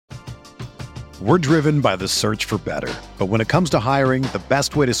We're driven by the search for better. But when it comes to hiring, the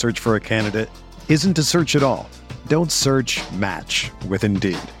best way to search for a candidate isn't to search at all. Don't search, match with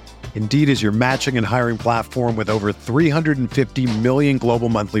Indeed. Indeed is your matching and hiring platform with over 350 million global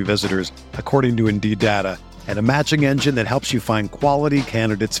monthly visitors, according to Indeed data, and a matching engine that helps you find quality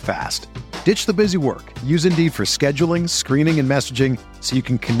candidates fast. Ditch the busy work. Use Indeed for scheduling, screening, and messaging so you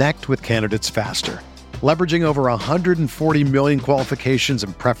can connect with candidates faster. Leveraging over 140 million qualifications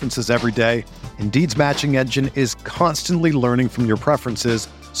and preferences every day, Indeed's matching engine is constantly learning from your preferences,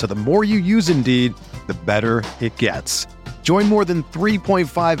 so the more you use Indeed, the better it gets. Join more than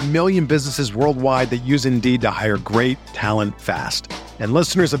 3.5 million businesses worldwide that use Indeed to hire great talent fast. And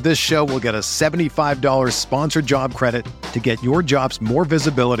listeners of this show will get a $75 sponsored job credit to get your jobs more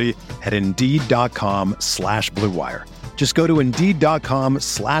visibility at Indeed.com/Blue Wire. Just go to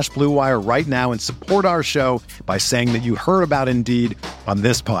Indeed.com/Blue Wire right now and support our show by saying that you heard about Indeed on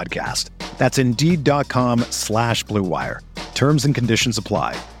this podcast. That's Indeed.com/Blue Wire. Terms and conditions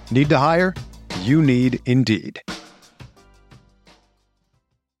apply. Need to hire? You need Indeed.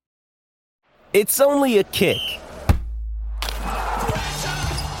 It's only a kick,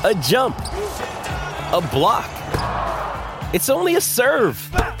 a jump, a block. It's only a serve.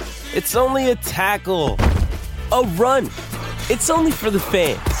 It's only a tackle, a run. It's only for the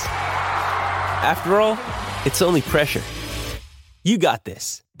fans. After all, it's only pressure. You got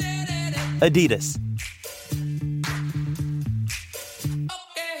this. Adidas.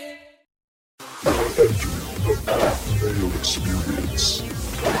 Mayo Experience.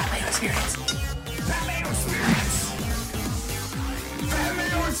 Mayo Experience. Mayo Experience.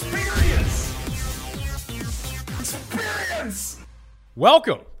 Mayo Experience. Experience.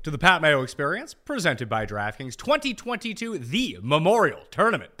 Welcome to the Pat Mayo Experience, presented by DraftKings 2022, the Memorial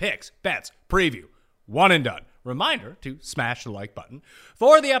Tournament Picks, Bets, Preview. One and done. Reminder to smash the like button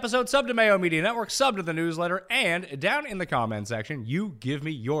for the episode, sub to Mayo Media Network, sub to the newsletter, and down in the comment section, you give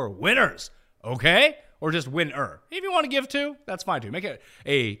me your winners, okay? Or just winner. If you want to give two, that's fine too. Make it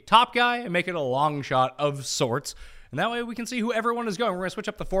a top guy and make it a long shot of sorts. And that way we can see who everyone is going. We're going to switch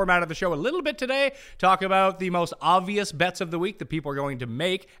up the format of the show a little bit today, talk about the most obvious bets of the week that people are going to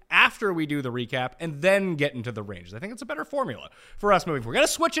make after we do the recap, and then get into the ranges. I think it's a better formula for us moving forward. We're going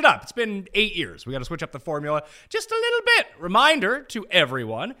to switch it up. It's been 8 years. We got to switch up the formula just a little bit. Reminder to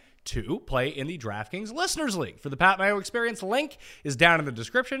everyone to play in the DraftKings Listeners League. For the Pat Mayo Experience, link is down in the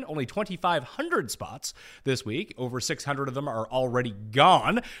description. Only 2,500 spots this week. Over 600 of them are already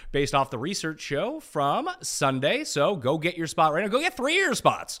gone based off the research show from Sunday. So go get your spot right now. Go get 3 of your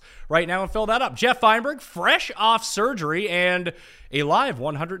spots right now and fill that up. Jeff Feinberg, fresh off surgery and a live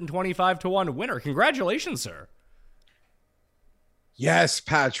 125-1 winner. Congratulations, sir. Yes,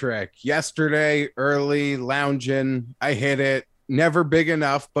 Patrick. Yesterday, early, lounging, I hit it. Never big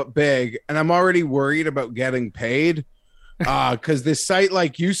enough, but big. And I'm already worried about getting paid because this site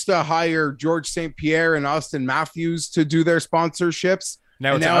used to hire George St. Pierre and Austin Matthews to do their sponsorships.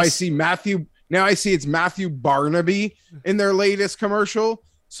 Now I see Matthew. Now I see it's Matthew Barnaby in their latest commercial.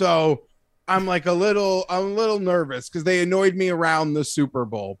 So I'm a little nervous because they annoyed me around the Super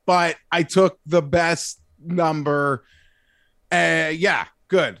Bowl, but I took the best number. Yeah,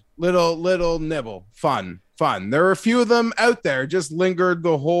 good. Little nibble. Fun. There are a few of them out there, just lingered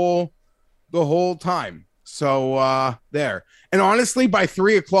the whole time. So there. And honestly, by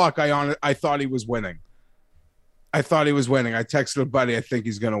 3:00, I thought he was winning. I texted a buddy, I think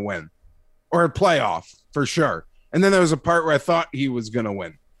he's going to win. Or a playoff, for sure. And then there was a part where I thought he was going to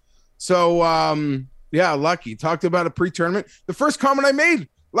win. So, yeah, lucky. Talked about a pre-tournament. The first comment I made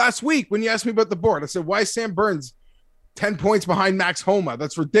last week when you asked me about the board, I said, why is Sam Burns 10 points behind Max Homa?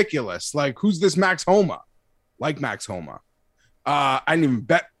 That's ridiculous. Who's this Max Homa? Max Homa. I didn't even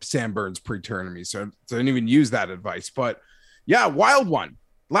bet Sam Burns pre-tournament, so I didn't even use that advice. But yeah, wild one.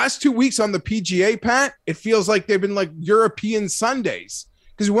 Last 2 weeks on the PGA, Pat, it feels like they've been European Sundays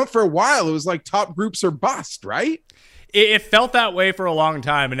because we went for a while. It was top groups or bust, right? It felt that way for a long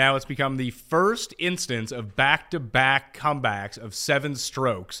time, and now it's become the first instance of back-to-back comebacks of 7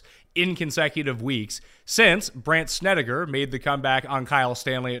 strokes in consecutive weeks since Brandt Snedeker made the comeback on Kyle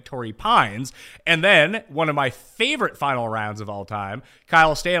Stanley at Torrey Pines. And then one of my favorite final rounds of all time,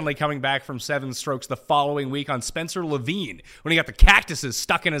 Kyle Stanley coming back from 7 strokes the following week on Spencer Levine when he got the cactuses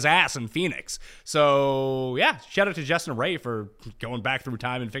stuck in his ass in Phoenix. So yeah, shout out to Justin Ray for going back through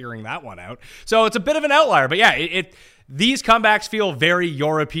time and figuring that one out. So it's a bit of an outlier, but yeah, these comebacks feel very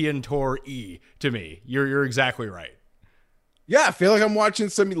European Tour-y to me. You're exactly right. Yeah, I feel like I'm watching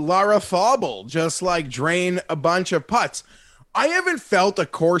some Lara Fauble just drain a bunch of putts. I haven't felt a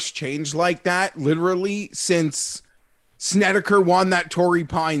course change like that literally since Snedeker won that Torrey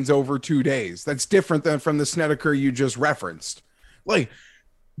Pines over 2 days. That's different than from the Snedeker you just referenced. Like,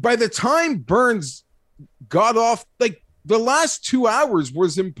 by the time Burns got off, like, the last 2 hours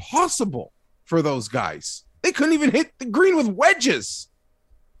was impossible for those guys. They couldn't even hit the green with wedges.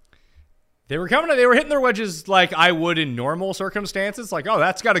 They were hitting their wedges like I would in normal circumstances. Like, oh,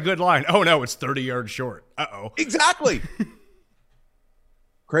 that's got a good line. Oh, no, it's 30 yards short. Uh-oh. Exactly.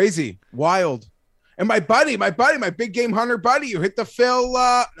 Crazy. Wild. And my big game hunter buddy who hit the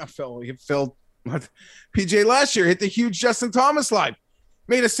PJ last year, hit the huge Justin Thomas line.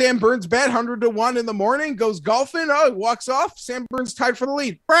 Made a Sam Burns bet 100-1 in the morning, goes golfing. Oh, he walks off. Sam Burns tied for the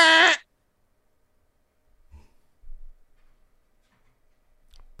lead.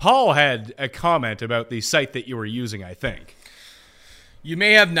 Paul had a comment about the site that you were using, I think. You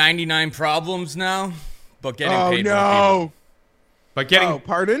may have 99 problems now, but getting paid won't be. But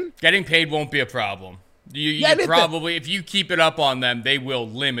getting paid won't be a problem. You probably, if you keep it up on them, they will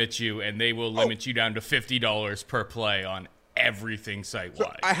limit you, and they will limit you down to $50 per play on everything site-wide.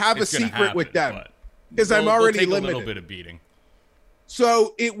 So I have a secret with them because I'm already take limited. A little bit of beating.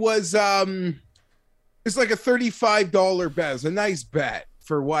 So it was, it's like a $35 bet. It was a nice bet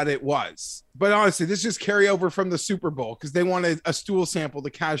for what it was. But honestly, this is just carryover from the Super Bowl because they wanted a stool sample to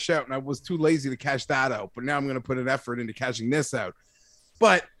cash out, and I was too lazy to cash that out. But now I'm going to put an effort into cashing this out.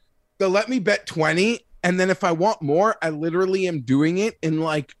 But they'll let me bet 20, and then if I want more, I literally am doing it in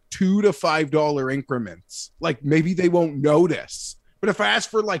like $2 to $5 increments. Like maybe they won't notice. But if I ask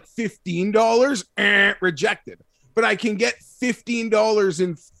for like $15, rejected. But I can get $15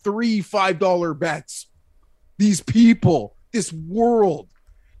 in 3 $5 bets. These people, this world,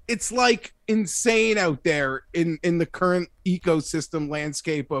 it's like insane out there in the current ecosystem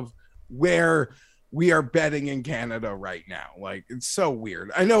landscape of where we are betting in Canada right now. Like, it's so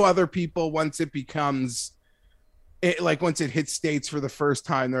weird. I know other people, once it hits States for the first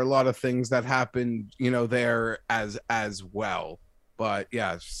time, there are a lot of things that happen, there as well. But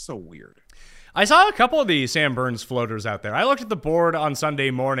yeah, it's so weird. I saw a couple of the Sam Burns floaters out there. I looked at the board on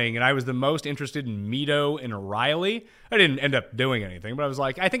Sunday morning, and I was the most interested in Mito and Riley. I didn't end up doing anything, but I was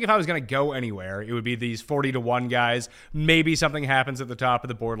like, I think if I was going to go anywhere, it would be these 40-1 guys. Maybe something happens at the top of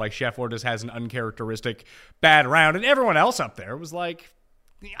the board, like Scheffler just has an uncharacteristic bad round, and everyone else up there was like,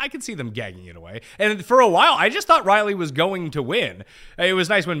 I could see them gagging it away. And for a while, I just thought Riley was going to win. It was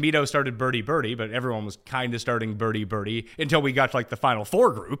nice when Mito started birdie, but everyone was kind of starting birdie until we got to like the final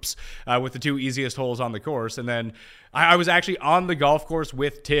 4 groups with the 2 easiest holes on the course. And then I was actually on the golf course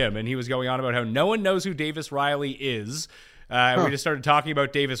with Tim, and he was going on about how no one knows who Davis Riley is. We just started talking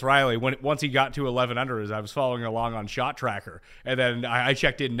about Davis Riley once he got to 11 under, as I was following along on Shot Tracker. And then I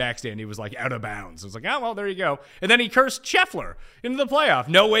checked in next, and he was like out of bounds. I was like, oh, well, there you go. And then he cursed Scheffler into the playoff.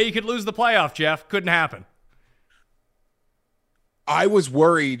 No way you could lose the playoff, Jeff. Couldn't happen. I was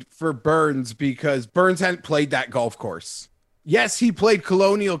worried for Burns because Burns hadn't played that golf course. Yes, he played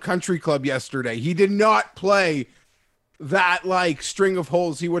Colonial Country Club yesterday. He did not play that like string of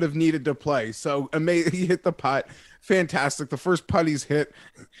holes he would have needed to play. So amazing. He hit the putt. Fantastic. The first putt he's hit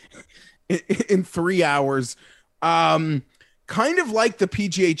in 3 hours. Kind of like the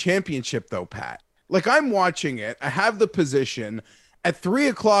PGA Championship though, Pat. Like I'm watching it. I have the position at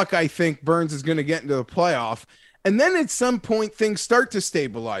 3:00. I think Burns is going to get into the playoff. And then at some point things start to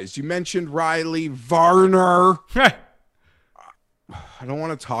stabilize. You mentioned Riley, Varner. I don't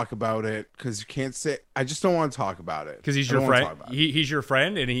want to talk about it because you can't say. I just don't want to talk about it because he's your friend. He's your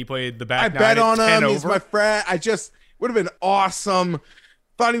friend, and he played the back. I nine bet on him. Over. He's my friend. I just would have been awesome.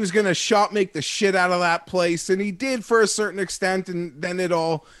 Thought he was going to shot make the shit out of that place, and he did for a certain extent. And then it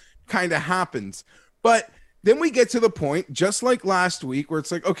all kind of happens. But then we get to the point, just like last week, where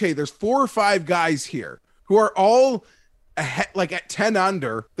it's like, okay, there's 4 or 5 guys here who are all ahead, like at 10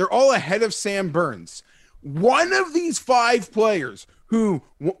 under. They're all ahead of Sam Burns. One of these 5 players who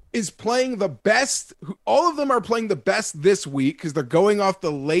is playing the best, all of them are playing the best this week because they're going off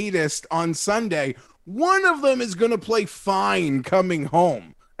the latest on Sunday. One of them is going to play fine coming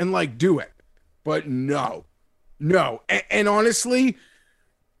home and like do it. But no. And honestly,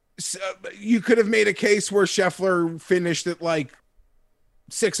 you could have made a case where Scheffler finished at like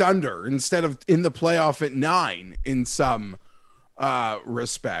 6 under instead of in the playoff at 9 in some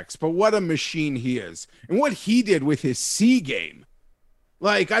respects. But what a machine he is. And what he did with his C game.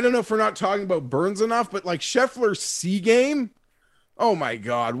 Like, I don't know if we're not talking about Burns enough, but like Scheffler's C game. Oh my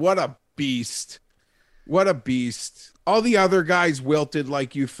God, what a beast. What a beast. all the other guys wilted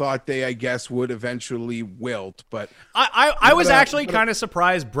like you thought they, I guess, would eventually wilt. But I was actually kind of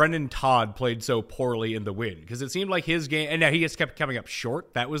surprised Brendan Todd played so poorly in the win, because it seemed like his game, and now he just kept coming up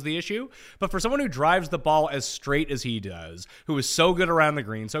short. That was the issue. But for someone who drives the ball as straight as he does, who is so good around the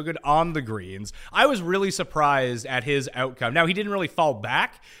green, so good on the greens, I was really surprised at his outcome. Now, he didn't really fall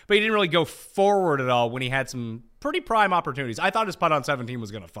back, but he didn't really go forward at all when he had some pretty prime opportunities. I thought his putt on 17 was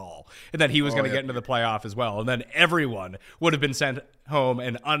going to fall, and that he was going to get into the playoff as well. And then everyone would have been sent home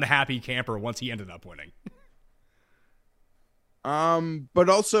an unhappy camper once he ended up winning. But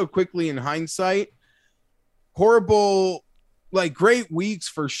also quickly in hindsight, horrible, like great weeks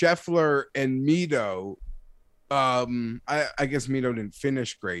for Scheffler and Mito. I guess Mito didn't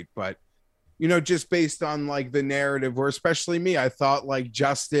finish great, but you know, just based on like the narrative, or especially me, I thought like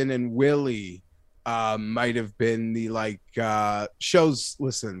Justin and Willie might have been the like shows.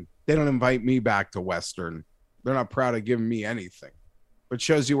 Listen, they don't invite me back to Western. They're not proud of giving me anything, but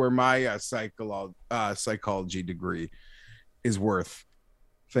shows you where my psychology degree is worth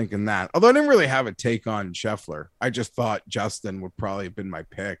thinking that. Although I didn't really have a take on Scheffler. I just thought Justin would probably have been my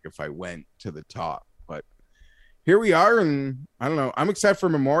pick if I went to the top. But here we are, and I don't know. I'm excited for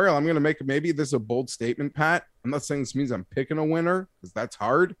Memorial. I'm going to make maybe this is a bold statement, Pat. I'm not saying this means I'm picking a winner, because that's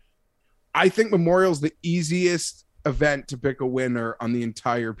hard. I think Memorial's the easiest event to pick a winner on the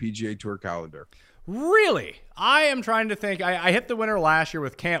entire PGA Tour calendar. Really? I am trying to think. I hit the winner last year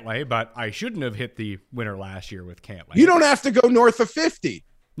with Cantlay, but I shouldn't have hit the winner last year with Cantlay. You don't have to go north of 50.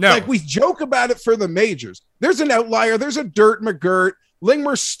 No. Like, we joke about it for the majors. There's an outlier. There's a Dirt McGirt.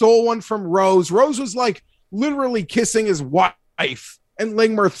 Lingmer stole one from Rose. Rose was like literally kissing his wife, and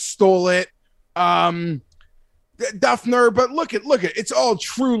Lingmer stole it. Duffner, but look at it's all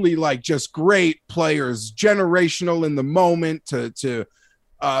truly like just great players, generational in the moment to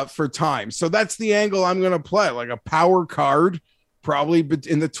for time. So that's the angle I'm going to play, like a power card, probably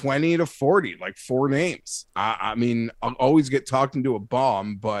in the 20 to 40, like 4 names. I mean, I'll always get talked into a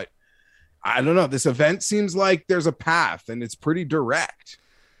bomb, but I don't know. This event seems like there's a path, and it's pretty direct.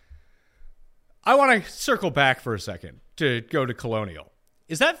 I want to circle back for a second to go to Colonial.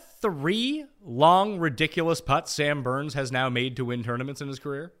 Is that 3 long, ridiculous putts Sam Burns has now made to win tournaments in his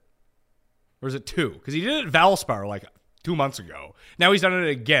career? Or is it 2? Because he did it at Valspar like 2 months ago. Now he's done it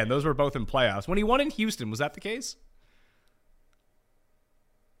again. Those were both in playoffs. When he won in Houston, was that the case?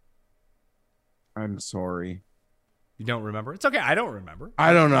 I'm sorry. You don't remember? It's okay. I don't remember.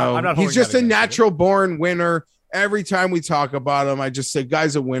 I don't know. I'm not He's just a natural you. born winner. Every time we talk about him, I just say,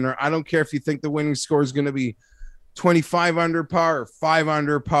 guy's a winner. I don't care if you think the winning score is going to be 25 under par or 5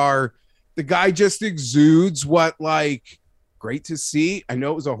 under par. The guy just exudes what, like, great to see. I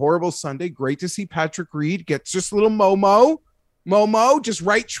know it was a horrible Sunday. Great to see Patrick Reed get just a little Momo, just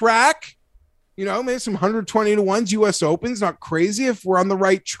right track. You know, maybe some 120 to 1s US Opens. Not crazy if we're on the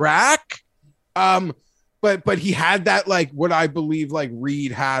right track. But he had that, like, what I believe like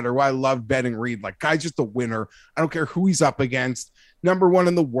Reed had, or what I love betting Reed. Like, guy's just a winner. I don't care who he's up against. Number 1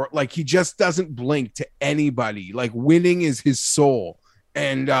 in the world. Like, he just doesn't blink to anybody. Like, winning is his soul.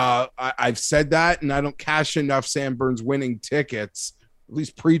 And I've said that, and I don't cash enough Sam Burns winning tickets, at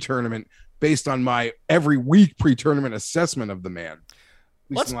least pre-tournament, based on my every week pre-tournament assessment of the man.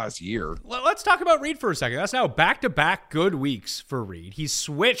 At least in the last year. Let's talk about Reed for a second. That's now back-to-back good weeks for Reed. He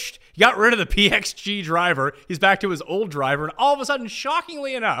switched. He got rid of the PXG driver. He's back to his old driver, and all of a sudden,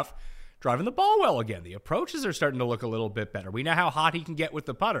 shockingly enough, driving the ball well again. The approaches are starting to look a little bit better. We know how hot he can get with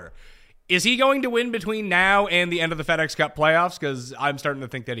the putter. Is he going to win between now and the end of the FedEx Cup playoffs? Because I'm starting to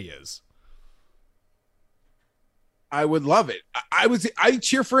think that he is. I would love it. I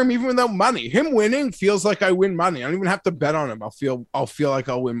cheer for him even without money. Him winning feels like I win money. I don't even have to bet on him. I'll feel like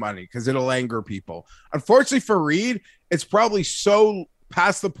I'll win money because it'll anger people. Unfortunately for Reed, it's probably so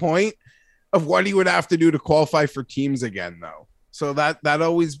past the point of what he would have to do to qualify for teams again, though. So that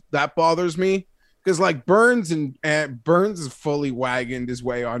bothers me, because like Burns is fully wagoned his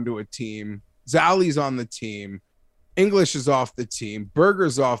way onto a team. Zali's on the team. English is off the team.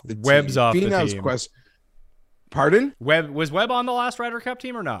 Berger's off the team. Webb's off the team. Pardon? Was Webb on the last Ryder Cup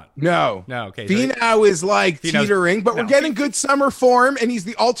team or not? No. Okay. Finau is like teetering, but we're getting good summer form, and he's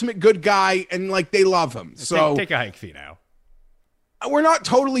the ultimate good guy, and like they love him. So take a hike, Finau. We're not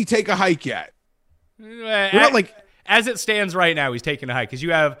totally take a hike yet. We're not like, as it stands right now, he's taking a hike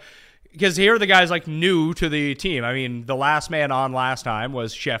because here are the guys like new to the team. I mean, the last man on last time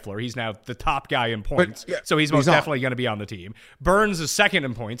was Scheffler. He's now the top guy in points, so he's most definitely going to be on the team. Burns is second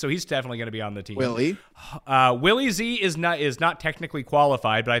in points, so he's definitely going to be on the team. Willie Z is not technically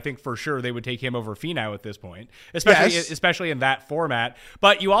qualified, but I think for sure they would take him over Finau at this point, especially in that format.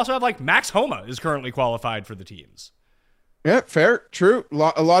 But you also have like Max Homa is currently qualified for the teams. Yeah, fair, true.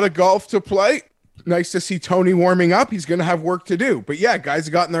 A lot of golf to play. Nice to see Tony warming up. He's going to have work to do. But yeah, guys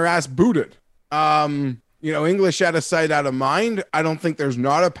have gotten their ass booted. English out of sight, out of mind. I don't think there's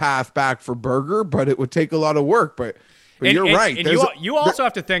not a path back for Berger, but it would take a lot of work. But you're right. And you also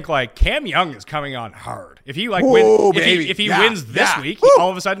have to think like Cam Young is coming on hard. If he if he wins this week,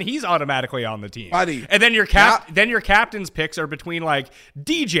 all of a sudden he's automatically on the team. Buddy. And then your captain's picks are between like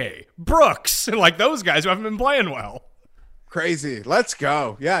DJ, Brooks, and like those guys who haven't been playing well. Crazy. Let's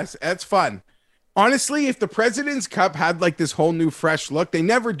go. Yes, that's fun. Honestly, if the President's Cup had like this whole new fresh look, they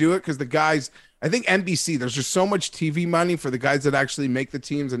never do it because the guys, I think NBC, there's just so much TV money for the guys that actually make the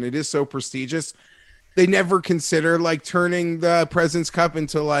teams, and it is so prestigious. They never consider like turning the President's Cup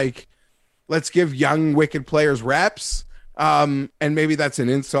into like, let's give young, wicked players reps. And maybe that's an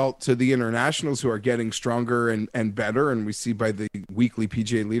insult to the internationals who are getting stronger and better. And we see by the weekly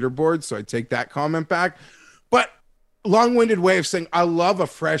PGA leaderboard. So I take that comment back. But long-winded way of saying I love a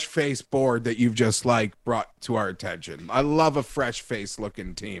fresh face board that you've just like brought to our attention. I love a fresh face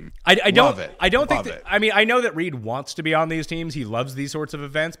looking team. I don't think that, I mean, I know that Reed wants to be on these teams. He loves these sorts of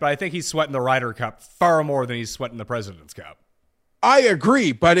events, but I think he's sweating the Ryder Cup far more than he's sweating the President's Cup. I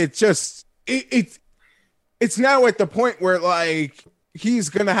agree, but it's just it's now at the point where like he's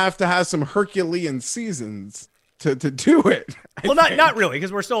gonna have to have some Herculean seasons to do it. Well, not really,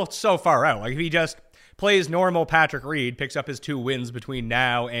 because we're still so far out. Like if he just plays normal Patrick Reed, picks up his 2 wins between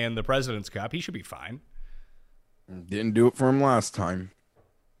now and the President's Cup, he should be fine. Didn't do it for him last time.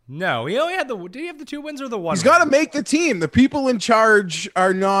 No, he only had did he have the 2 wins or the 1? He's got to make the team. The people in charge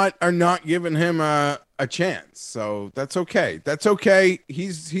are not giving him a chance. So that's okay. That's okay.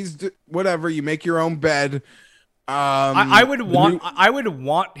 He's whatever. You make your own bed. I would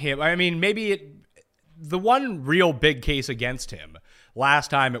want him. I mean, maybe the one real big case against him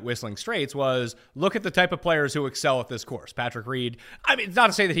last time at Whistling Straits was look at the type of players who excel at this course. Patrick Reed, I mean, it's not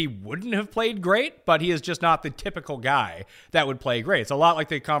to say that he wouldn't have played great, but he is just not the typical guy that would play great. It's a lot like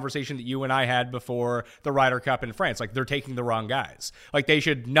the conversation that you and I had before the Ryder Cup in France. Like, they're taking the wrong guys. Like, they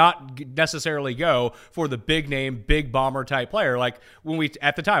should not necessarily go for the big name, big bomber type player. Like,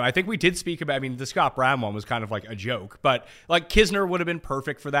 at the time, I think we did speak about, I mean, the Scott Brown one was kind of like a joke, but like Kisner would have been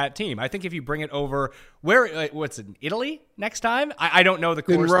perfect for that team. I think if you bring it over, what's it, Italy next time? I don't know the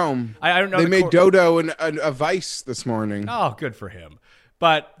course. In Rome. I don't know. They made Dodo a vice this morning. Oh, good for him.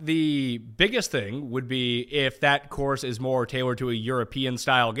 But the biggest thing would be if that course is more tailored to a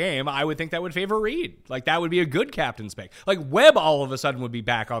European-style game, I would think that would favor Reed. Like, that would be a good captain's pick. Like, Webb all of a sudden would be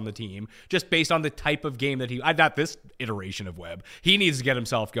back on the team just based on the type of game that not this iteration of Webb. He needs to get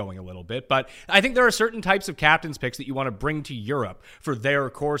himself going a little bit. But I think there are certain types of captain's picks that you want to bring to Europe for their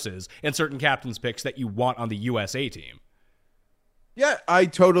courses and certain captain's picks that you want on the USA team. Yeah, I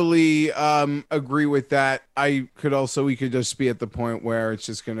totally agree with that. We could just be at the point where it's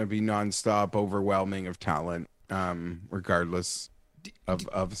just going to be nonstop overwhelming of talent, regardless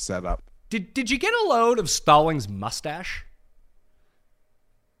of setup. Did you get a load of Stallings' mustache?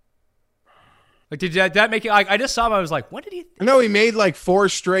 Like, did that make you? I just saw him. I was like, what did he? No, he made like 4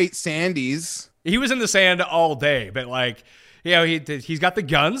 straight Sandies. He was in the sand all day, but like, you know, he's got the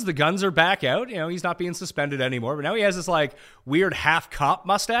guns. The guns are back out. You know, he's not being suspended anymore. But now he has this like weird half cop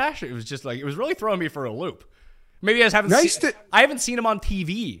mustache. It was just like, it was really throwing me for a loop. Maybe I haven't seen him on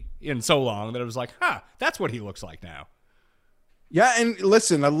TV in so long that it was like, that's what he looks like now. Yeah, and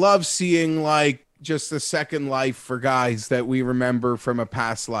listen, I love seeing like just a second life for guys that we remember from a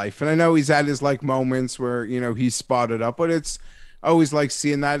past life. And I know he's had his like moments where, you know, he's spotted up, but it's always like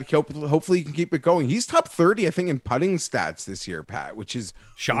seeing that. Hopefully he can keep it going. He's top 30, I think, in putting stats this year, Pat, which is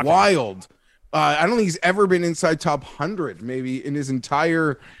shocking. Wild. I don't think he's ever been inside top 100 maybe in his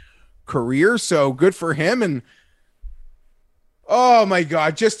entire career. So good for him. And oh my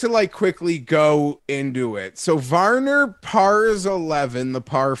God, just to like quickly go into it. So Varner pars 11, the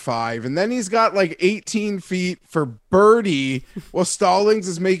par 5, and then he's got like 18 feet for birdie while Stallings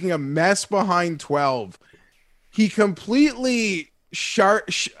is making a mess behind 12. He completely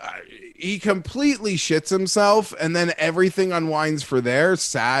shits himself, and then everything unwinds for there.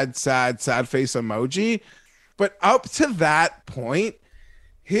 Sad face emoji. But up to that point,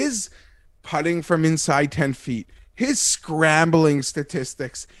 his putting from inside 10 feet, his scrambling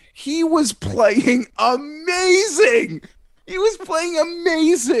statistics, he was playing amazing.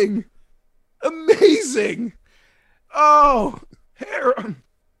 Amazing. Oh,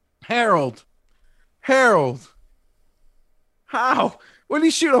 Harold. How? What did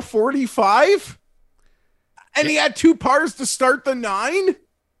he shoot, a 45? And he had 2 pars to start the 9? It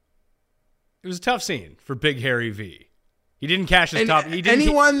was a tough scene for Big Harry V. He didn't cash his top. He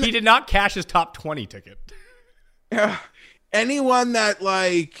did not cash his top 20 ticket. anyone that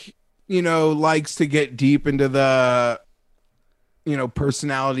likes to get deep into the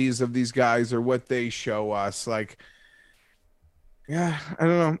personalities of these guys or what they show us, yeah, I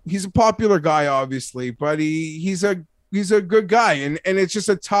don't know. He's a popular guy, obviously, but he's a good guy, and it's just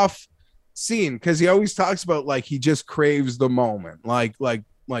a tough scene because he always talks about he just craves the moment, like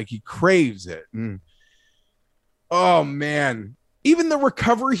he craves it. And, oh man, even the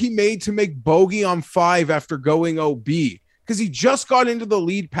recovery he made to make bogey on 5 after going OB, because he just got into the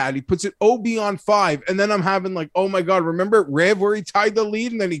lead pad, he puts it OB on 5, and then I'm having oh my god, remember at Rev where he tied the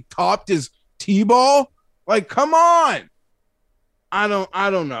lead and then he topped his T-ball? Come on. I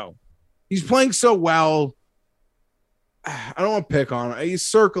don't know. He's playing so well. I don't want to pick on him. He's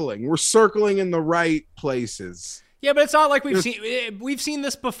circling. We're circling in the right places. Yeah, but it's not like we've seen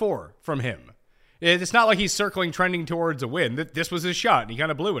this before from him. It's not like he's circling, trending towards a win. This was his shot, and he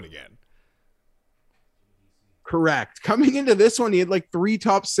kind of blew it again. Correct. Coming into this one, he had 3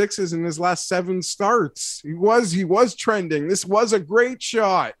 top 6s in his last 7 starts. He was trending. This was a great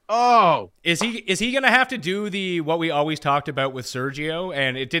shot. Oh, is he going to have to do what we always talked about with Sergio?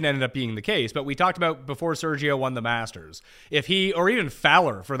 And it didn't end up being the case, but we talked about before Sergio won the Masters. If he, or even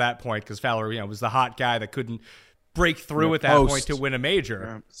Fowler for that point, because Fowler, was the hot guy that couldn't break through at that point to win a major.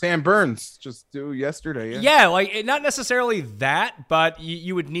 Yeah. Sam Burns just do yesterday. Yeah, not necessarily that, but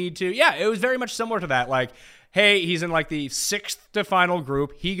you would need to. Yeah, it was very much similar to that. Hey, he's in the 6th to final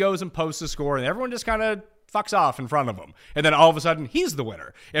group. He goes and posts a score, and everyone just kind of fucks off in front of him. And then all of a sudden, he's the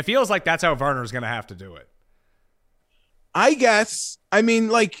winner. It feels like that's how Varner's going to have to do it. I guess. I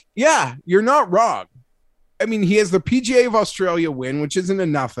mean, yeah, you're not wrong. I mean, he has the PGA of Australia win, which isn't a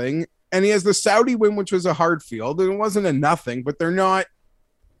nothing. And he has the Saudi win, which was a hard field. And it wasn't a nothing, but they're not,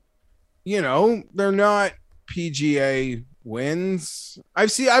 they're not PGA wins. I'm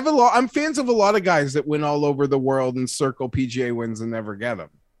fans of a lot of guys that win all over the world and circle PGA wins and never get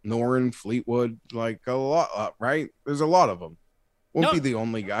them. Noren, Fleetwood, a lot, right? There's a lot of them. Won't be the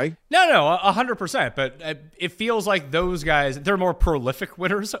only guy. No, 100%. But it feels like those guys, they're more prolific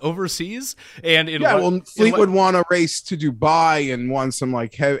winners overseas. And Fleetwood won a race to Dubai and won some and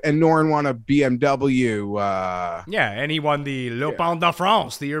Noren won a BMW. And he won the Le Pan de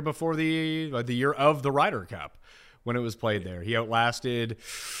France the year before the year of the Ryder Cup when it was played there. He outlasted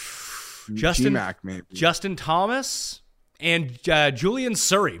Justin Thomas and Julian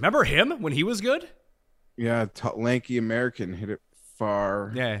Surrey. Remember him when he was good? Yeah, lanky American hit it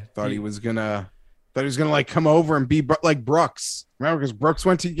far. Yeah, thought he was gonna come over and be like Brooks. Remember, because Brooks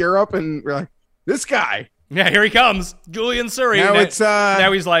went to Europe and we're like, this guy. Yeah, here he comes, Julian Surrey. Now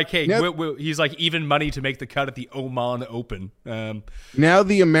now he's like, hey, he's like even money to make the cut at the Oman Open. Now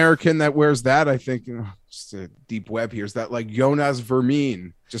the American that wears that, I think, just a deep web here, is that Jonas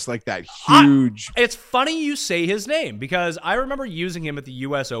Vermeer, just that huge. It's funny you say his name because I remember using him at the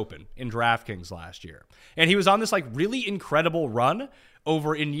U.S. Open in DraftKings last year, and he was on this really incredible run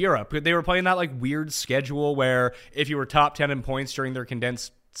over in Europe. They were playing that weird schedule where if you were top 10 in points during their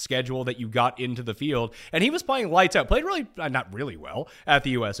condensed schedule that you got into the field, and he was playing lights out, played really not really well at the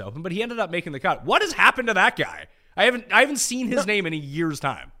US Open, but he ended up making the cut. What has happened to that guy? I haven't seen his name in a year's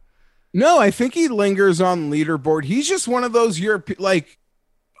time. No, I think he lingers on leaderboard. He's just one of those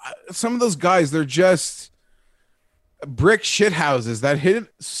some of those guys, they're just brick shit houses that hit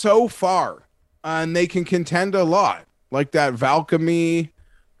it so far and they can contend a lot, like that Valkyrie.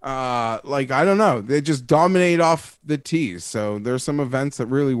 I don't know, they just dominate off the tees. So there's some events that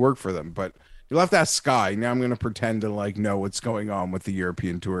really work for them, but you left that Sky. Now I'm going to pretend to know what's going on with the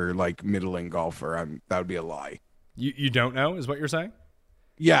European Tour, middling golfer. That would be a lie. You don't know is what you're saying?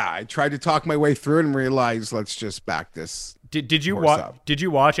 Yeah, I tried to talk my way through it and realized let's just back this. Did you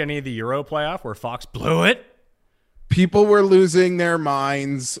watch any of the Euro playoff where Fox blew it? People were losing their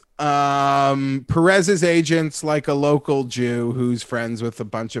minds. Perez's agent's like a local Jew who's friends with a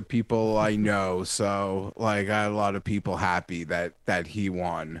bunch of people I know. So I had a lot of people happy that he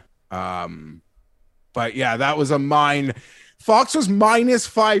won. But yeah, that was a mine. Fox was minus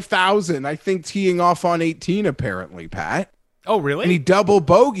 5,000, I think, teeing off on 18, apparently, Pat. Oh, really? And he double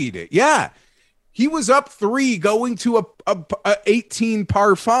bogeyed it. Yeah. He was up 3 going to a 18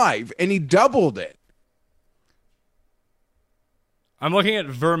 par 5, and he doubled it. I'm looking at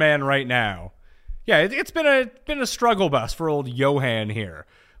Verman right now. Yeah, it's been a struggle bus for old Johan here.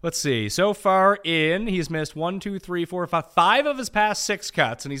 Let's see. So far he's missed 1, 2, 3, 4, 5 of his past 6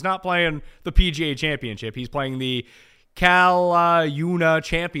 cuts, and he's not playing the PGA Championship. He's playing the Cal-Una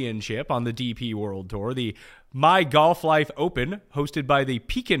Championship on the DP World Tour, the My Golf Life Open, hosted by the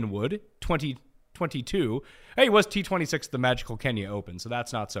Pekinwood 2022. Hey, he was T26 at the Magical Kenya Open, so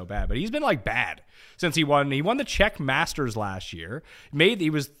that's not so bad. But he's been like bad since he won. He won the Czech Masters last year. He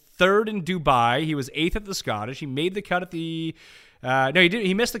was third in Dubai. He was eighth at the Scottish. He made the cut at the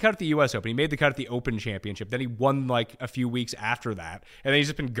he missed the cut at the U.S. Open. He made the cut at the Open Championship. Then he won like a few weeks after that, and then he's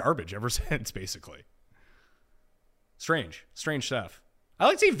just been garbage ever since, basically. Strange stuff. I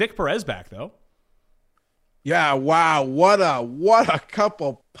like to see Vic Perez back though. Yeah, wow, what an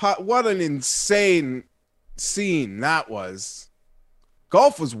insane scene that was.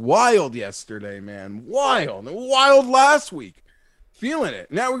 Golf was wild yesterday, man. Wild last week. Feeling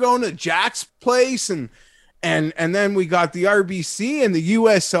it. Now we're going to Jack's place and then we got the RBC and the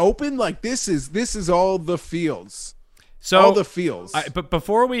US Open. Like this is all the fields. So all the fields. But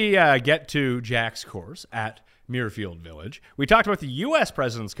before we get to Jack's course at Muirfield Village, we talked about the US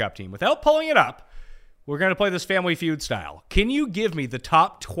President's Cup team. Without pulling it up, we're going to play this Family Feud style. Can you give me the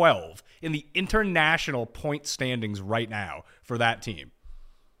top 12 in the international point standings right now for that team?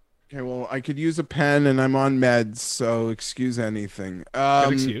 Okay, well, I could use a pen, and I'm on meds, so excuse anything.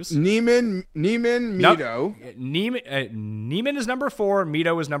 Good excuse. Neiman, Mito. Neiman is number 4.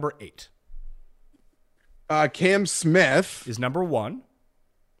 Mito is number 8. Cam Smith is number 1.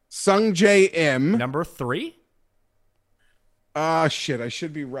 Sung J M number 3. Shit! I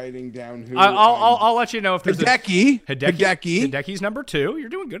should be writing down who. I'll let you know if there's Hideki. Hideki's number 2. You're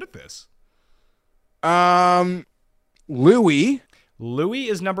doing good at this. Louis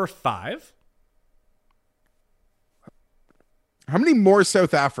is number 5. How many more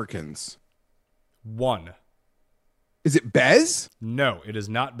South Africans? 1. Is it Bez? No, it is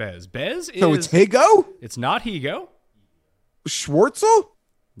not Bez. So it's Higo? It's not Higo. Schwartzel?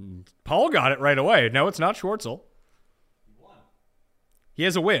 Paul got it right away. No, it's not Schwartzel. He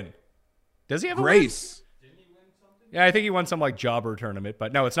has a win. Does he have a Grace? win? Yeah, I think he won some like jobber tournament,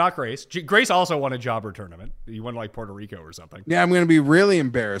 but no, it's not Grace. Grace also won a jobber tournament. He won like Puerto Rico or something. Yeah, I'm going to be really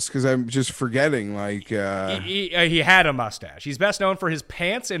embarrassed because I'm just forgetting. Like he had a mustache. He's best known for his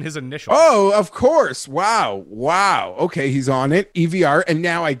pants and his initials. Oh, of course. Wow. Okay, he's on it. EVR, and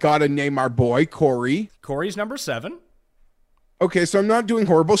now I got to name our boy Corey. Corey's number 7. Okay, so I'm not doing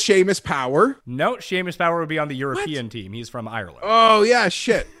horrible. Seamus Power. No, Seamus Power would be on the European team. He's from Ireland. Oh yeah,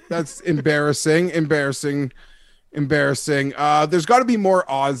 shit. That's embarrassing. There's got to be more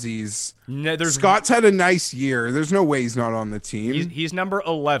Aussies. No, Scott's had a nice year. There's no way he's not on the team. He's number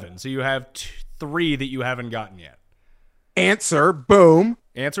 11, so you have 3 that you haven't gotten yet. Answer, boom.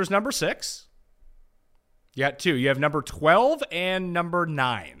 Answer's number 6. You got 2. You have number 12 and number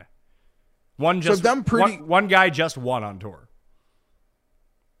 9. One guy just won on tour.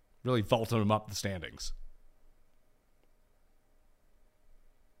 Really vaulted him up the standings.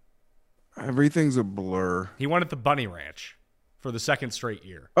 Everything's a blur. He won at the Bunny Ranch for the second straight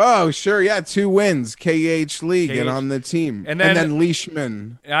year. Oh, sure. Yeah, 2 wins. KH Lee get on the team. And then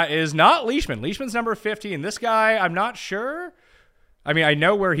Leishman. Is not Leishman. Leishman's number 50. And this guy, I'm not sure. I mean, I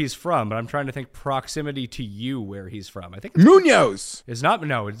know where he's from, but I'm trying to think proximity to you where he's from. I think Munoz. Is not.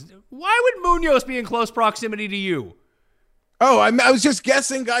 No. Why would Munoz be in close proximity to you? Oh, I was just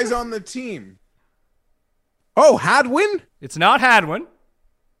guessing guys on the team. Oh, Hadwin? It's not Hadwin.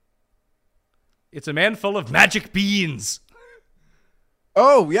 It's a man full of magic beans.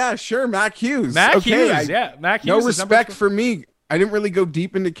 Oh, yeah, sure. Mac Hughes. Mac Hughes. No respect for me. I didn't really go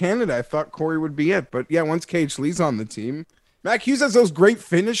deep into Canada. I thought Corey would be it. But yeah, once KH Lee's on the team. Mac Hughes has those great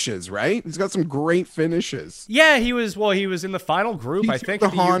finishes, right? He's got some great finishes. Yeah, he was in the final group, I think,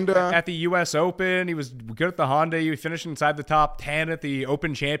 at the US Open. He was good at the Honda. He finished inside the top 10 at the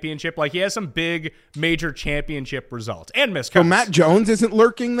Open Championship. Like, he has some big major championship results and miscuts. So Matt Jones isn't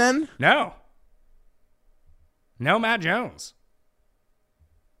lurking then? No, Matt Jones.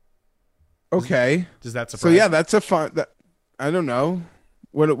 Okay. Does that surprise? So yeah, that's a fun. I don't know.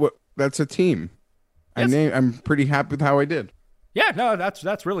 What? That's a team. Yes. I'm pretty happy with how I did. Yeah, no,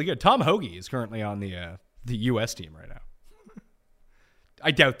 that's really good. Tom Hoagie is currently on the U.S. team right now.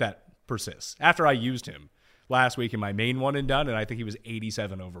 I doubt that persists. After I used him last week in my main one and done, and I think he was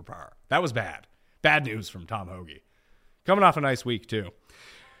 87 over par. That was bad. Bad news from Tom Hoagie. Coming off a nice week too.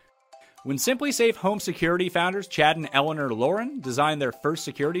 When Simply Safe Home Security founders Chad and Eleanor Lauren designed their first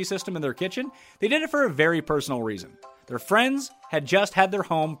security system in their kitchen, they did it for a very personal reason. Their friends had just had their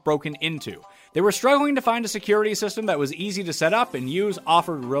home broken into. They were struggling to find a security system that was easy to set up and use,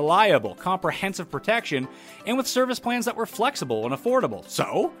 offered reliable, comprehensive protection, and with service plans that were flexible and affordable.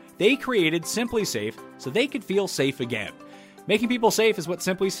 So, they created Simply Safe so they could feel safe again. Making people safe is what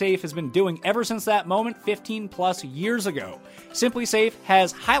Simply Safe has been doing ever since that moment 15 plus years ago. Simply Safe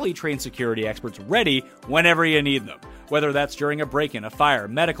has highly trained security experts ready whenever you need them. whether that's during a break-in, a fire,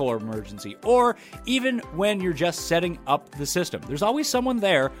 medical emergency, or even when you're just setting up the system. There's always someone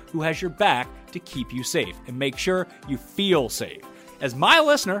there who has your back to keep you safe and make sure you feel safe. As my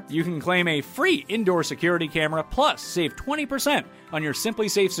listener, you can claim a free indoor security camera plus save 20% on your Simply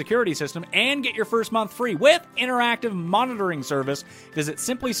Safe security system and get your first month free with interactive monitoring service. Visit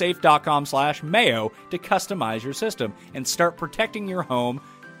simplysafe.com/mayo to customize your system and start protecting your home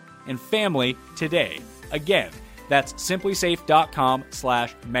and family today. Again, that's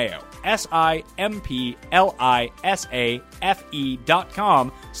simplysafe.com/mayo.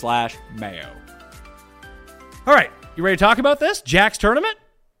 simplysafe.com/mayo. All right. You ready to talk about this? Jack's tournament?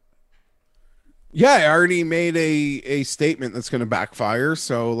 Yeah, I already made a statement that's going to backfire,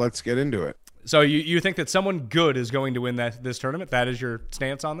 so let's get into it. So you think that someone good is going to win this tournament? That is your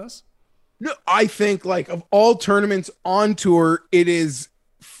stance on this? No, I think like of all tournaments on tour, it is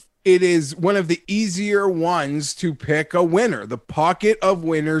one of the easier ones to pick a winner. The pocket of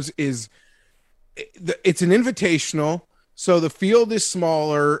winners it's an invitational, so the field is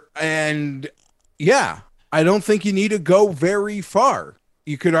smaller, and yeah, I don't think you need to go very far.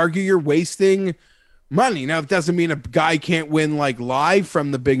 You could argue you're wasting money. Now, it doesn't mean a guy can't win like live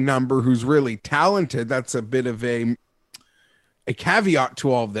from the big number who's really talented. That's a bit of a caveat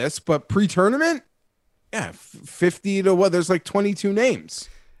to all of this. But pre-tournament, yeah, 50 to what? There's like 22 names.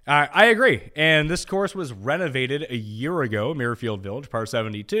 I agree. And this course was renovated a year ago, Muirfield Village, par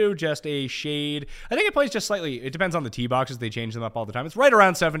 72, just a shade. I think it plays just slightly. It depends on the tee boxes. They change them up all the time. It's right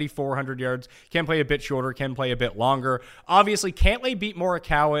around 7,400 yards. Can play a bit shorter, can play a bit longer. Obviously, Cantlay beat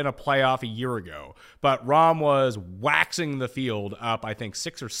Morikawa in a playoff a year ago, but Rahm was waxing the field up, I think,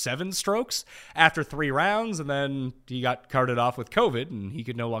 6 or 7 strokes after 3 rounds, and then he got carted off with COVID, and he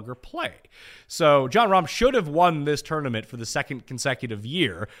could no longer play. So Jon Rahm should have won this tournament for the second consecutive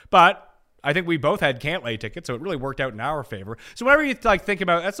year, but I think we both had Cantlay tickets, so it really worked out in our favor. So whenever you think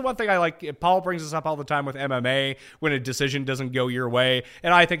about, that's the one thing I like. Paul brings this up all the time with MMA when a decision doesn't go your way,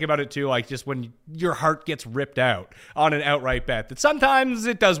 and I think about it too, like just when your heart gets ripped out on an outright bet, that sometimes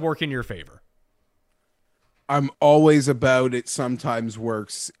it does work in your favor. I'm always about it sometimes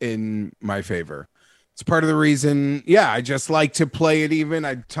works in my favor. It's part of the reason, I just like to play it even.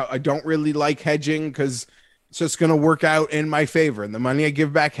 I don't really like hedging because it's just going to work out in my favor. And the money I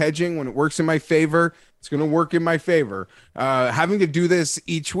give back hedging, when it works in my favor, it's going to work in my favor. Having to do this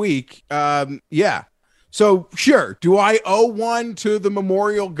each week, So, sure, do I owe one to the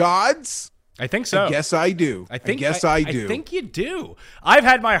Memorial Gods? I think so. I guess I do. I do. I think you do. I've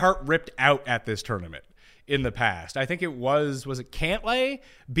had my heart ripped out at this tournament in the past. I think it was it Cantlay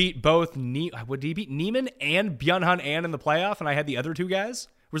beat both did he beat Neiman and Byung-Hun An in the playoff, and I had the other 2 guys?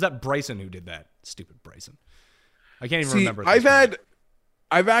 Or was that Bryson who did that? Stupid Bryson. I can't even remember.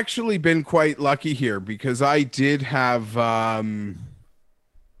 I've actually been quite lucky here because I did have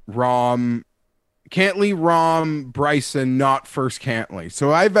Rahm, Bryson, not first Cantlay.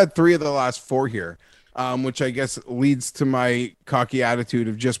 So I've had 3 of the last 4 here, which I guess leads to my cocky attitude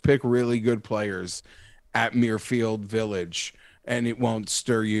of just pick really good players at Muirfield Village, and it won't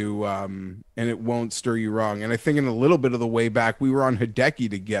stir you wrong. And I think in a little bit of the way back, we were on Hideki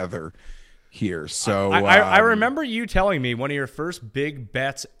together here. So I remember you telling me one of your first big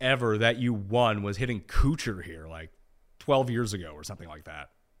bets ever that you won was hitting Kuchar here like 12 years ago or something like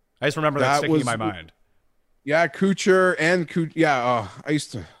that. I just remember that sticking in my mind. Yeah, Kuchar and I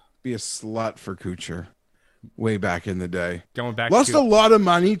used to be a slut for Kuchar way back in the day. Lost a lot of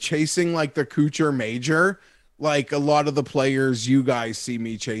money chasing like the Kuchar major, like a lot of the players you guys see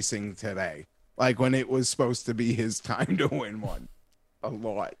me chasing today, like when it was supposed to be his time to win one. A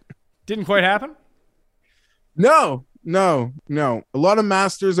lot. Didn't quite happen? No. A lot of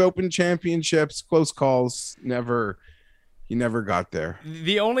Masters Open championships, close calls. He never got there.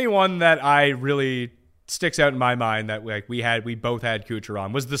 The only one that I really sticks out in my mind that we both had Kuchar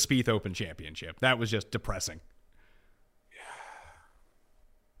on was the Spieth Open Championship. That was just depressing.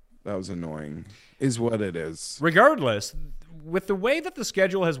 That was annoying. Is what it is. Regardless, with the way that the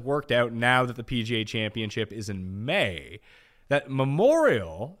schedule has worked out now that the PGA Championship is in May, that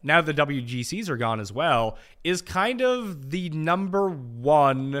Memorial, now the WGCs are gone as well, is kind of the number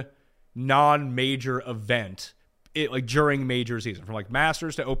one non-major event during major season. From like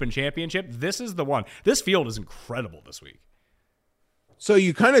Masters to Open Championship, this is the one. This field is incredible this week. So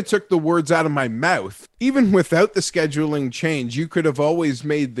you kind of took the words out of my mouth. Even without the scheduling change, you could have always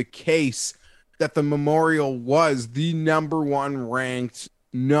made the case that the Memorial was the number one ranked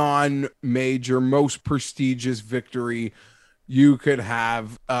non-major, most prestigious victory you could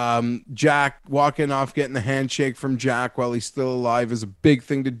have. Jack walking off, getting the handshake from Jack while he's still alive is a big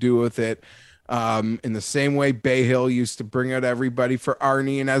thing to do with it. In the same way Bay Hill used to bring out everybody for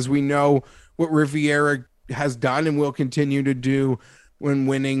Arnie. And as we know, what Riviera has done and will continue to do when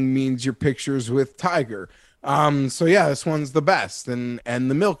winning means your pictures with Tiger. So yeah, this one's the best. And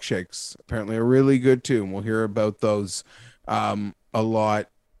the milkshakes apparently are really good too. And we'll hear about those a lot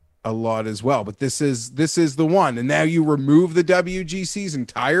as well. But this is the one. And now you remove the WGCs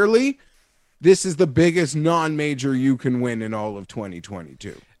entirely. This is the biggest non-major you can win in all of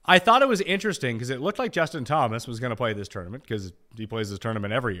 2022. I thought it was interesting because it looked like Justin Thomas was going to play this tournament because he plays this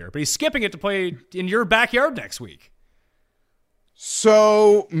tournament every year, but he's skipping it to play in your backyard next week.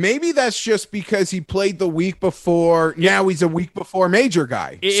 So maybe that's just because he played the week before. Now he's a week before major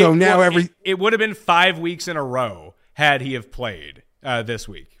guy. It would have been 5 weeks in a row had he have played this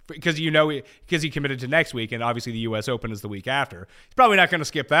week because he committed to next week, and obviously the U.S. Open is the week after. He's probably not going to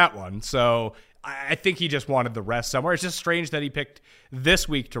skip that one. So I think he just wanted the rest somewhere. It's just strange that he picked this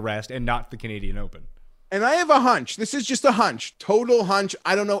week to rest and not the Canadian Open. And I have a hunch. This is just a hunch. Total hunch.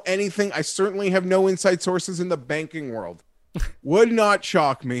 I don't know anything. I certainly have no inside sources in the banking world. Would not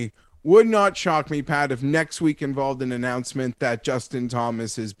shock me, Pat, if next week involved an announcement that Justin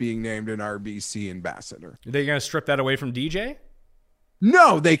Thomas is being named an RBC ambassador. Are they going to strip that away from DJ?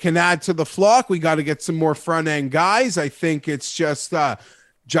 No, they can add to the flock. We got to get some more front end guys. I think it's just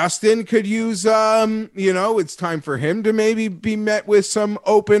Justin could use, it's time for him to maybe be met with some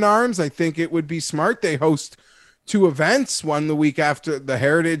open arms. I think it would be smart. They host 2 events, one the week after the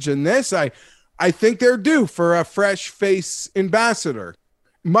Heritage and this. I think they're due for a fresh face ambassador.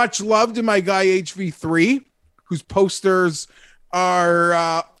 Much love to my guy HV3, whose posters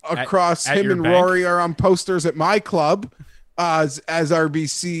are across him and bank. Rory are on posters at my club as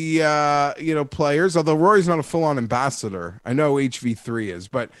RBC players. Although Rory's not a full-on ambassador, I know HV3 is,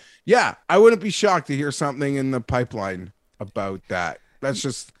 but yeah, I wouldn't be shocked to hear something in the pipeline about that. That's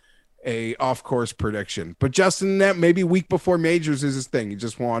just a off-course prediction. But Justin, that maybe week before majors is his thing. He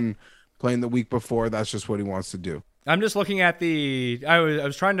just won. Playing the week before, that's just what he wants to do. I'm just looking at I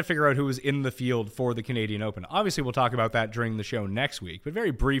was trying to figure out who was in the field for the Canadian Open. Obviously, we'll talk about that during the show next week, but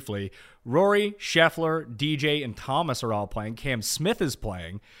very briefly, Rory, Scheffler, DJ, and Thomas are all playing. Cam Smith is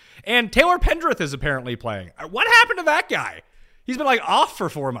playing, and Taylor Pendrith is apparently playing. What happened to that guy? He's been off for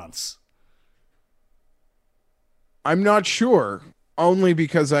 4 months. I'm not sure. Only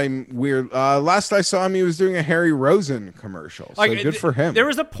because I'm weird. Last I saw him, he was doing a Harry Rosen commercial. So good for him. There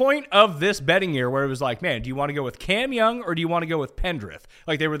was a point of this betting year where it was like, man, do you want to go with Cam Young or do you want to go with Pendrith?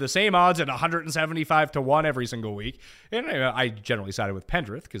 They were the same odds at 175 to 1 every single week. And I generally sided with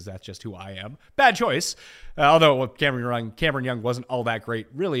Pendrith because that's just who I am. Bad choice. Although Cameron Young wasn't all that great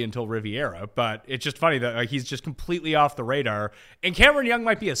really until Riviera. But it's just funny that he's just completely off the radar. And Cameron Young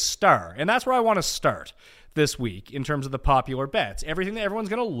might be a star. And that's where I want to start this week in terms of the popular bets. Everything that everyone's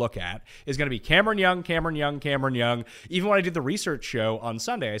going to look at is going to be Cameron Young. Even when I did the research show on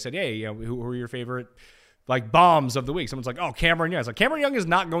Sunday, I said, hey, who are your favorite bombs of the week? Someone's like, oh, Cameron Young. I was like, Cameron Young is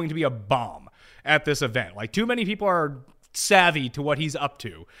not going to be a bomb at this event. Too many people are savvy to what he's up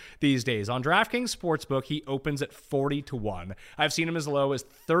to these days. On DraftKings Sportsbook, he opens at 40 to 1. I've seen him as low as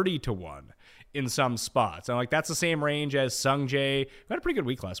 30 to 1. In some spots. And that's the same range as Sung Jae, who had a pretty good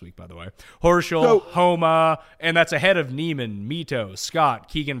week last week, by the way. Horschel, Homa, and that's ahead of Neiman, Mito, Scott,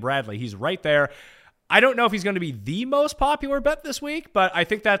 Keegan Bradley. He's right there. I don't know if he's going to be the most popular bet this week, but I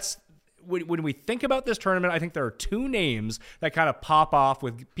think that's when we think about this tournament, I think there are 2 names that kind of pop off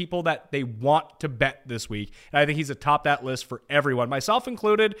with people that they want to bet this week. And I think he's atop that list for everyone, myself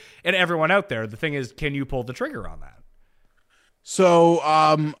included, and everyone out there. The thing is, can you pull the trigger on that? So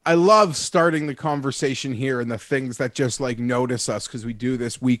I love starting the conversation here and the things that just notice us because we do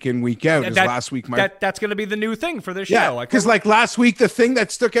this week in, week out. Last week, that's going to be the new thing for this show. Yeah, because last week, the thing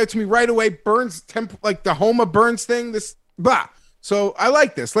that stuck out to me right away, Burns, the Homa Burns thing, So I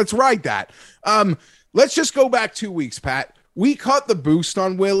like this. Let's ride that. Let's just go back 2 weeks, Pat. We caught the boost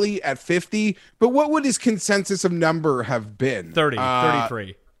on Willie at 50, but what would his consensus of number have been?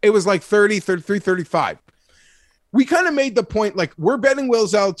 33. It was 30, 33, 35. We kind of made the point, we're betting Will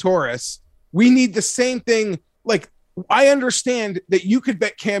Zalatoris. We need the same thing. I understand that you could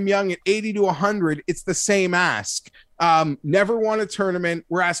bet Cam Young at 80 to 100. It's the same ask. Never won a tournament.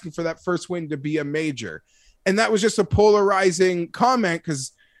 We're asking for that first win to be a major. And that was just a polarizing comment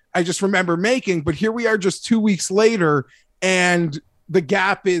because I just remember making, but here we are just 2 weeks later and the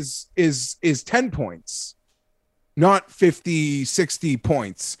gap is 10 points, not 50, 60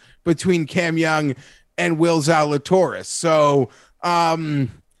 points between Cam Young and Will Zalatoris. So,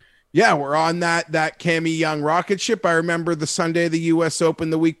 we're on that Cammy Young rocket ship. I remember the Sunday of the U.S.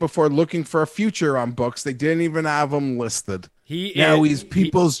 Open the week before looking for a future on books. They didn't even have him listed. He's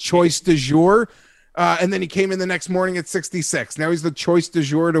people's choice du jour. And then he came in the next morning at 66. Now he's the choice du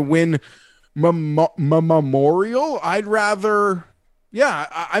jour to win Memorial. I'd rather,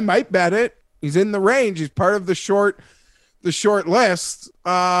 I might bet it. He's in the range. He's part of the short list.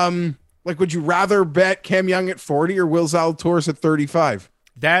 Would you rather bet Cam Young at 40 or Will Zalatoris at 35?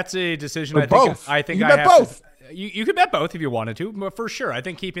 That's a decision. Or both. I think you I bet have both. You could bet both if you wanted to, but for sure. I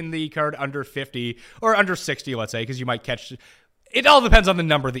think keeping the card under 50 or under 60, let's say, because you might catch. It all depends on the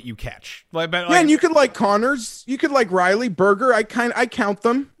number that you catch. And you could like Connors, you could like Riley, Berger. I count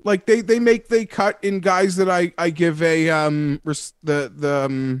them. Like they cut in guys that I give the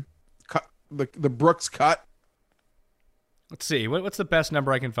Brooks cut. Let's see. What's the best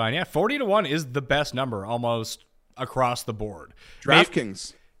number I can find? Yeah, 40-1 is the best number almost across the board.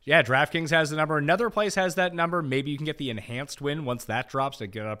 DraftKings. Yeah, DraftKings has the number. Another place has that number. Maybe you can get the enhanced win once that drops to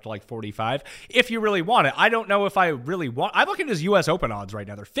get up to like 45 if you really want it. I don't know if I really want. I'm looking at his U.S. Open odds right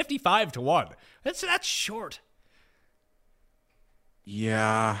now. They're 55-1. That's short.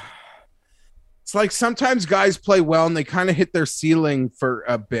 Yeah. It's like sometimes guys play well and they kind of hit their ceiling for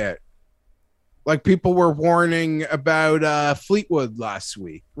a bit. Like people were warning about Fleetwood last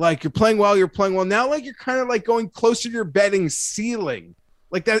week. Like you're playing well. Now like you're kind of like going closer to your betting ceiling.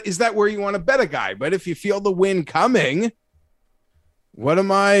 Like that, is that where you want to bet a guy? But if you feel the win coming, what am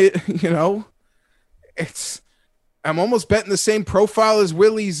I, I'm almost betting the same profile as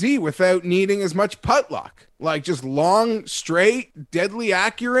Willie Z without needing as much putt luck. Like just long, straight, deadly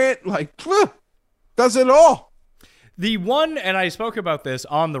accurate, does it all. The one, and I spoke about this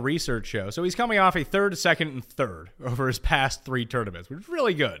on the research show, so he's coming off a third, second, and third over his past 3 tournaments, which is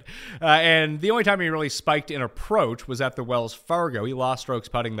really good. And the only time he really spiked in approach was at the Wells Fargo. He lost strokes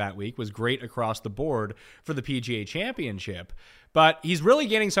putting that week, was great across the board for the PGA Championship. But he's really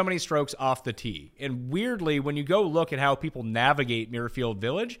gaining so many strokes off the tee. And weirdly, when you go look at how people navigate Muirfield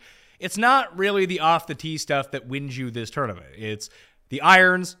Village, it's not really the off-the-tee stuff that wins you this tournament. It's the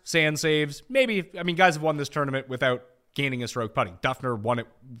irons, sand saves, guys have won this tournament without gaining a stroke putting. Duffner won it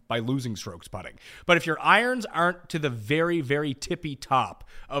by losing strokes putting. But if your irons aren't to the very, very tippy top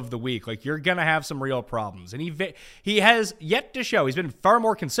of the week, like you're going to have some real problems. And he has yet to show, he's been far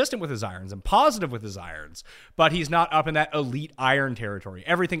more consistent with his irons and positive with his irons, but he's not up in that elite iron territory.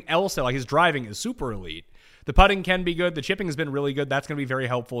 Everything else, like his driving is super elite. The putting can be good. The chipping has been really good. That's going to be very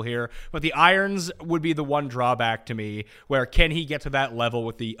helpful here. But the irons would be the one drawback to me, where can he get to that level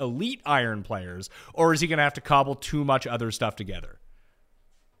with the elite iron players, or is he going to have to cobble too much other stuff together?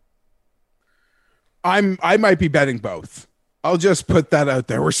 I might be betting both. I'll just put that out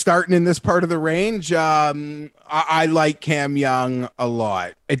there. We're starting in this part of the range. I like Cam Young a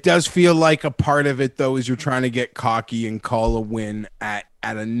lot. It does feel like a part of it, though, is you're trying to get cocky and call a win at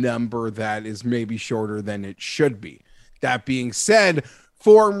a number that is maybe shorter than it should be. That being said,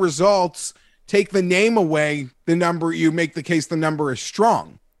 form results take the name away. You make the case the number is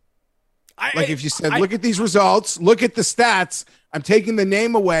strong. If you said, look at these results, look at the stats, I'm taking the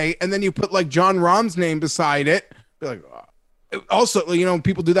name away, and then you put like John Rahm's name beside it, be like, oh. Also,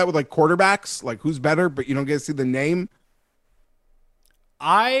 people do that with like quarterbacks, like who's better, but you don't get to see the name.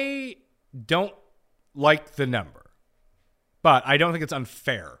 I don't like the number, but I don't think it's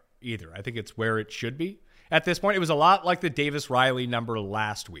unfair either. I think it's where it should be at this point. It was a lot like the Davis Riley number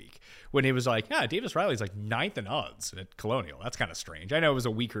last week when he was like, Davis Riley's like 9th in odds at Colonial. That's kind of strange. I know it was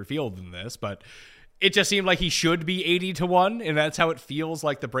a weaker field than this, but it just seemed like he should be 80-1, and that's how it feels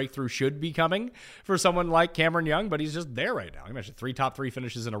like the breakthrough should be coming for someone like Cameron Young, but he's just there right now. He mentioned 3 top 3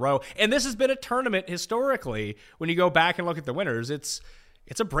 finishes in a row, and this has been a tournament historically. When you go back and look at the winners, it's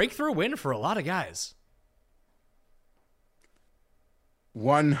a breakthrough win for a lot of guys.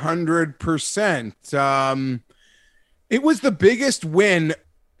 100%. It was the biggest win.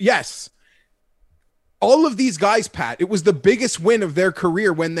 Yes. All of these guys, Pat, it was the biggest win of their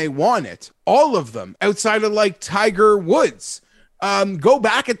career when they won it. All of them, outside of like Tiger Woods. Go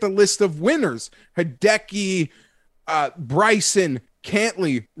back at the list of winners. Hideki, Bryson,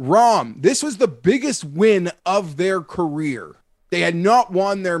 Cantley, Rahm. This was the biggest win of their career. They had not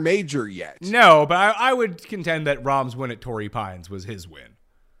won their major yet. No, but I would contend that Rahm's win at Torrey Pines was his win.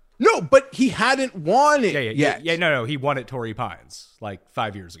 No, but he hadn't won it yet. No, he won at Torrey Pines like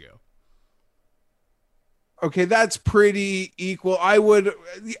 5 years ago. Okay, that's pretty equal. I would,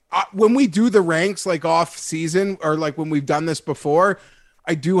 when we do the ranks like off season or like when we've done this before,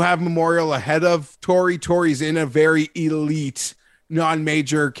 I do have Memorial ahead of Torrey. Torrey's in a very elite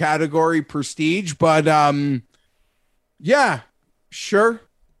non-major category, prestige, but yeah, sure.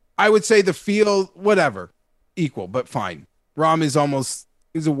 I would say the field, whatever, equal, but fine. Rahm is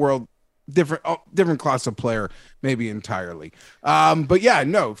he's a world different class of player, maybe entirely. But yeah,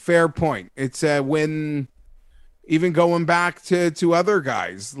 no, fair point. It's a win. Even going back to other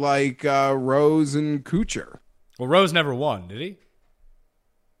guys like Rose and Kuchar. Well, Rose never won, did he?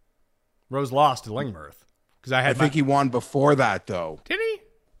 Rose lost to Lingmerth because I think he won before that, though. Did he?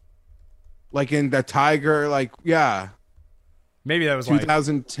 Like in the Tiger, like, yeah. Maybe that was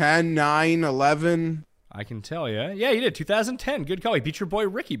 2010, 9, 11. I can tell you. Yeah, he did. 2010. Good call. He beat your boy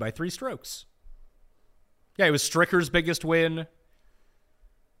Ricky by 3 strokes. Yeah, it was Stricker's biggest win.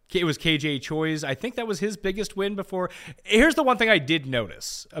 It was KJ Choi's. I think that was his biggest win before. Here's the one thing I did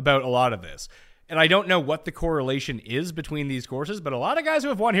notice about a lot of this. And I don't know what the correlation is between these courses, but a lot of guys who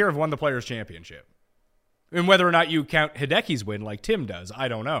have won here have won the Players' Championship. And whether or not you count Hideki's win like Tim does, I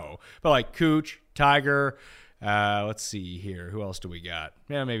don't know. But like Cooch, Tiger, let's see here. Who else do we got?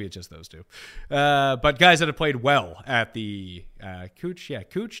 Yeah, maybe it's just those two. But guys that have played well at the Cooch,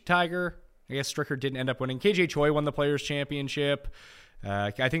 Tiger. I guess Stricker didn't end up winning. KJ Choi won the Players' Championship.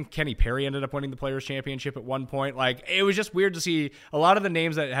 I think Kenny Perry ended up winning the Players' Championship at one point. Like, it was just weird to see a lot of the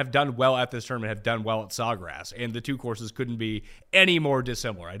names that have done well at this tournament have done well at Sawgrass, and the two courses couldn't be any more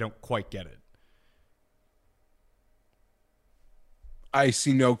dissimilar. I don't quite get it. I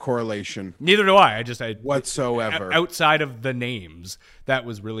see no correlation. Neither do I. Whatsoever. Outside of the names, that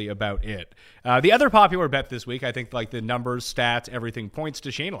was really about it. The other popular bet this week, I think, like the numbers, stats, everything points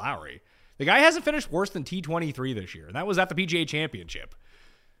to Shane Lowry. The guy hasn't finished worse than T23 this year, and that was at the PGA Championship.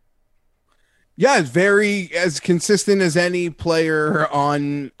 Yeah, it's very as consistent as any player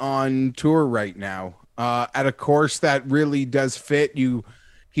on tour right now. At a course that really does fit you.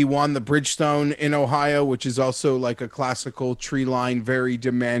 He won the Bridgestone in Ohio, which is also like a classical tree line, very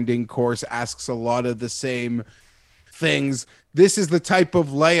demanding course, asks a lot of the same things. This is the type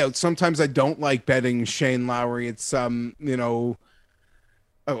of layout. Sometimes I don't like betting Shane Lowry. It's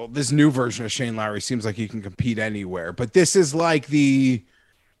this new version of Shane Lowry seems like he can compete anywhere, but this is like the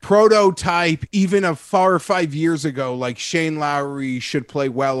prototype, even of 4 or 5 years ago, like Shane Lowry should play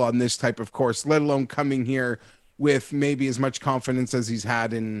well on this type of course, let alone coming here with maybe as much confidence as he's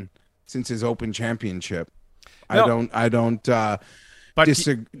had since his Open Championship. No. I don't but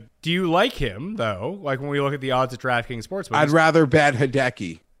disagree. Do you like him though? Like when we look at the odds at DraftKings Sportsbook, I'd rather bet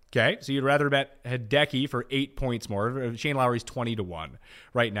Hideki. Okay, so you'd rather bet Hideki for 8 points more. Shane Lowry's 20-1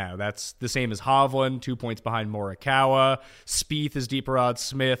 right now. That's the same as Hovland, 2 points behind Morikawa. Spieth is deeper odds.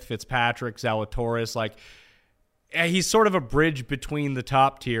 Smith, Fitzpatrick, Zalatoris. Like, he's sort of a bridge between the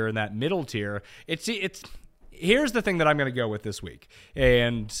top tier and that middle tier. Here's the thing that I'm going to go with this week,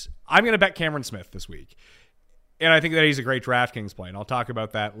 and I'm going to bet Cameron Smith this week. And I think that he's a great DraftKings play, and I'll talk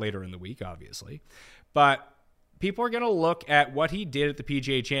about that later in the week, obviously. But people are going to look at what he did at the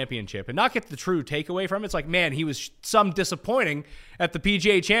PGA Championship and not get the true takeaway from it. It's like, man, he was some disappointing at the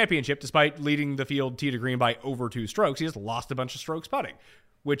PGA Championship despite leading the field tee to green by over 2 strokes. He just lost a bunch of strokes putting,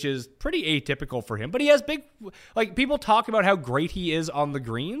 which is pretty atypical for him. But he has people talk about how great he is on the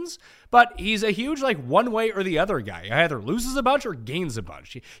greens, but he's a huge, one way or the other guy. He either loses a bunch or gains a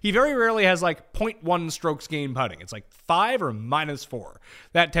bunch. He very rarely has 0.1 strokes gain putting. It's 5 or -4.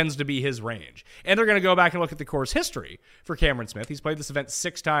 That tends to be his range. And they're going to go back and look at the course history for Cameron Smith. He's played this event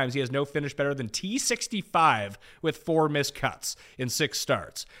 6 times. He has no finish better than T65 with 4 missed cuts in 6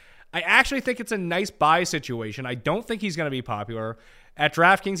 starts. I actually think it's a nice buy situation. I don't think he's going to be popular. At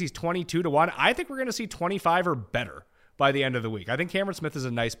DraftKings, he's 22-1. I think we're going to see 25 or better by the end of the week. I think Cameron Smith is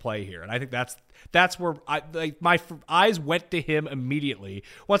a nice play here, and I think that's where my eyes went to him immediately.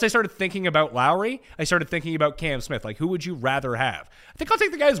 Once I started thinking about Lowry, I started thinking about Cam Smith. Who would you rather have? I think I'll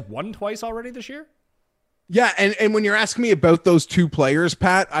take the guy who's won twice already this year. Yeah, and when you're asking me about those 2 players,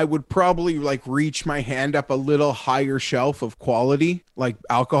 Pat, I would probably reach my hand up a little higher shelf of quality, like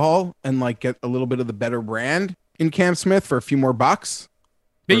alcohol, and get a little bit of the better brand in Cam Smith for a few more bucks.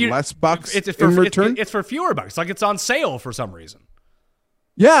 Or less bucks in return. It's for fewer bucks. It's on sale for some reason.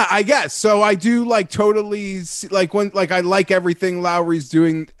 Yeah, I guess. So I do totally I like everything Lowry's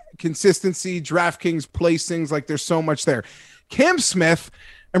doing. Consistency, DraftKings placings, there's so much there. Cam Smith,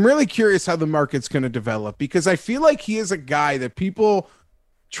 I'm really curious how the market's going to develop because I feel like he is a guy that people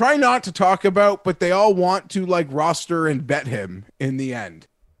try not to talk about, but they all want to roster and bet him in the end.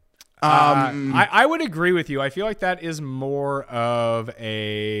 I would agree with you. I feel like that is more of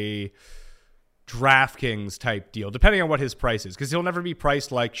a DraftKings type deal, depending on what his price is, because he'll never be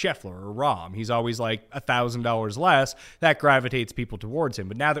priced like Scheffler or Rahm. He's always $1,000 less. That gravitates people towards him.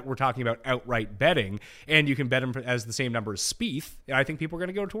 But now that we're talking about outright betting, and you can bet him as the same number as Spieth, I think people are going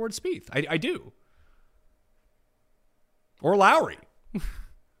to go towards Spieth. I do. Or Lowry.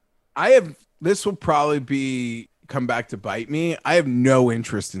 This will probably be come back to bite me. I have no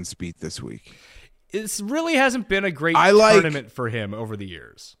interest in Spieth this week. It really hasn't been a great tournament for him over the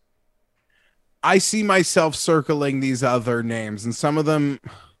years. I see myself circling these other names, and some of them,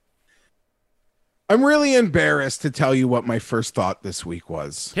 I'm really embarrassed to tell you what my first thought this week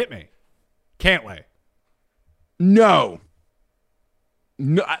was. Hit me. Cantlay. No,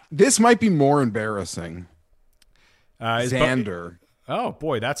 this might be more embarrassing. Xander. Oh,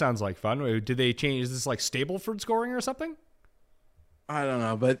 boy, that sounds like fun. Did they change? Is this like Stableford scoring or something? I don't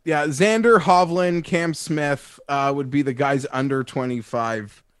know, but yeah, Xander, Hovland, Cam Smith would be the guys under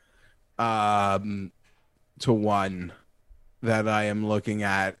 25 to 1 that I am looking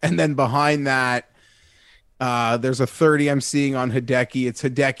at. And then behind that, there's a 30 I'm seeing on Hideki. It's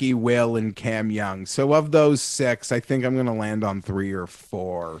Hideki, Will, and Cam Young. So of those 6, I think I'm going to land on 3 or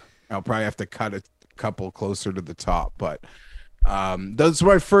 4. I'll probably have to cut a couple closer to the top, but those are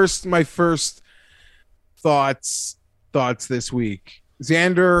my first thoughts this week.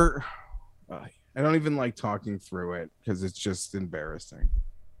 Xander, I don't even like talking through it because it's just embarrassing,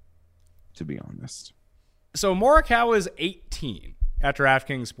 to be honest. So Morikawa is 18 at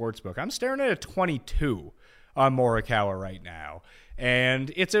DraftKings Sportsbook. I'm staring at a 22 on Morikawa right now.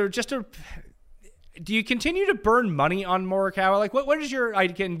 And it's do you continue to burn money on Morikawa? Like what is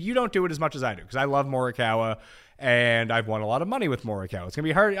you don't do it as much as I do because I love Morikawa and I've won a lot of money with Morikawa. It's going to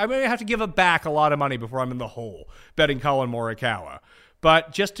be hard. I'm going to have to give back a lot of money before I'm in the hole betting Colin Morikawa.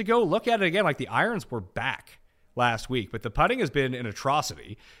 But just to go look at it again, like the irons were back last week, but the putting has been an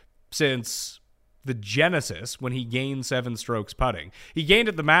atrocity since the Genesis when he gained 7 strokes putting. He gained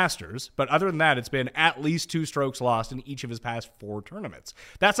at the Masters, but other than that, it's been at least 2 strokes lost in each of his past 4 tournaments.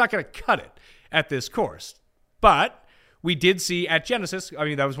 That's not going to cut it at this course. But we did see at Genesis, I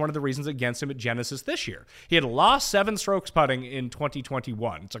mean, that was one of the reasons against him at Genesis this year. He had lost 7 strokes putting in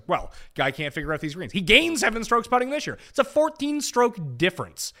 2021. It's like, well, guy can't figure out these greens. He gained 7 strokes putting this year. It's a 14-stroke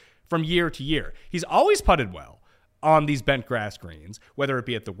difference from year to year. He's always putted well on these bent grass greens, whether it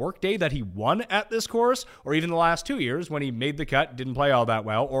be at the workday that he won at this course, or even the last 2 years when he made the cut, didn't play all that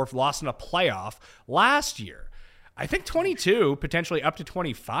well, or if lost in a playoff last year. I think 22, potentially up to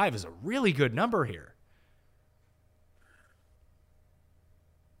 25, is a really good number here.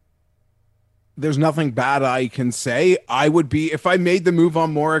 There's nothing bad I can say. I would be, if I made the move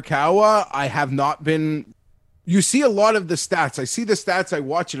on Morikawa, I have not been, you see a lot of the stats. I see the stats, I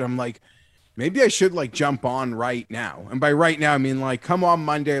watch it, I'm like, maybe I should like jump on right now. And by right now, I mean like, come on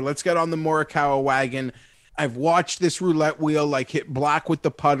Monday, let's get on the Morikawa wagon. I've watched this roulette wheel like hit black with the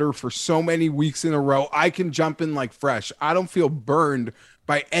putter for so many weeks in a row. I can jump in like fresh. I don't feel burned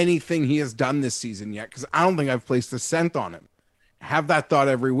by anything he has done this season yet because I don't think I've placed a cent on him. I have that thought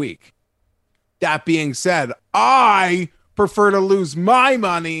every week. That being said, I prefer to lose my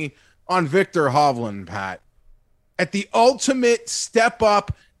money on Viktor Hovland, Pat. At the ultimate step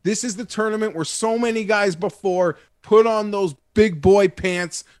up, this is the tournament where so many guys before put on those big boy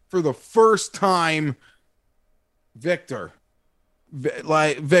pants for the first time. Viktor,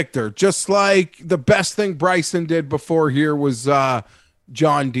 just like the best thing Bryson did before here was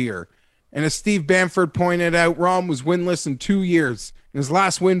John Deere. And as Steve Bamford pointed out, Rahm was winless in 2 years. And his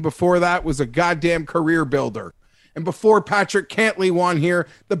last win before that was a goddamn career builder. And before Patrick Cantlay won here,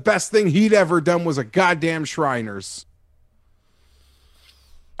 the best thing he'd ever done was a goddamn Shriners.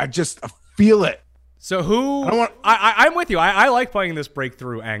 I feel it. So I'm with you. I like playing this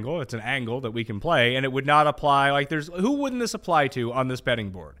breakthrough angle. It's an angle that we can play, and it would not apply. Like, who wouldn't this apply to on this betting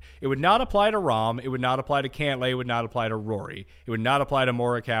board? It would not apply to Rahm. It would not apply to Cantlay. It would not apply to Rory. It would not apply to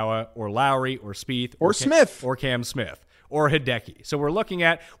Morikawa or Lowry or Spieth or Smith or Cam Smith or Hideki. So we're looking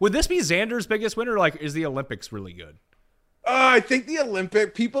at, would this be Xander's biggest winner? Like, is the Olympics really good? I think the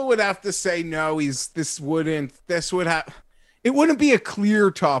Olympic people would have to say no. It wouldn't be a clear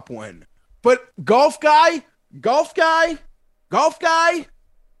top win. But golf guy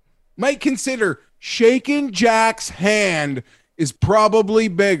might consider shaking Jack's hand is probably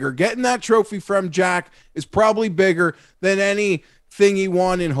bigger. Getting that trophy from Jack is probably bigger than anything he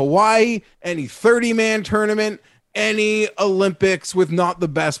won in Hawaii, any 30-man tournament, any Olympics with not the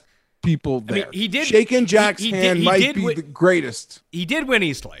best people there. I mean, shaking Jack's hand might be the greatest. He did win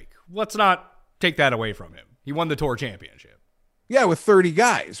East Lake. Let's not take that away from him. He won the Tour Championship. Yeah, with 30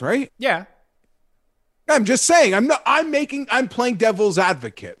 guys, right? Yeah. I'm just saying, I'm playing devil's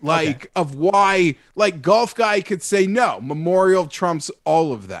advocate, of why, like, Golf Guy could say no, Memorial trumps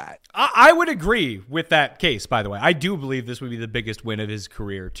all of that. I would agree with that case, by the way. I do believe this would be the biggest win of his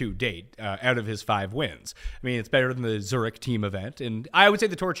career to date, out of his 5 wins. I mean, it's better than the Zurich team event, and I would say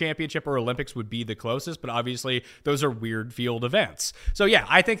the Tour Championship or Olympics would be the closest, but obviously those are weird field events. So yeah,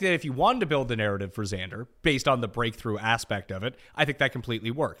 I think that if you wanted to build the narrative for Xander, based on the breakthrough aspect of it, I think that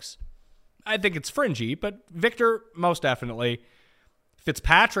completely works. I think it's fringy, but Victor, most definitely.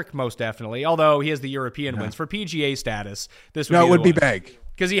 Fitzpatrick, most definitely, although he has the European wins. For PGA status, this would be big.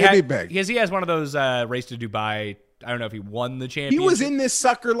 Because he has one of those Race to Dubai. I don't know if he won the championship. He was in this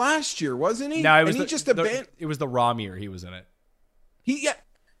sucker last year, wasn't he? No, it was it was the Rahm year he was in it.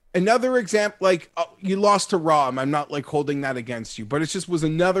 Another example, like, you lost to Rahm. I'm not like holding that against you, but it just was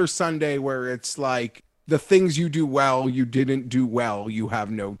another Sunday where it's like, the things you do well, you didn't do well. You have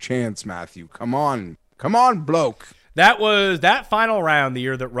no chance, Matthew. Come on, bloke. That was that final round the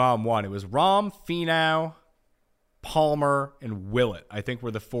year that Rahm won. It was Rahm, Finau, Palmer, and Willett, I think,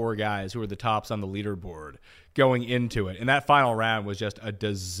 were the 4 guys who were the tops on the leaderboard going into it. And that final round was just a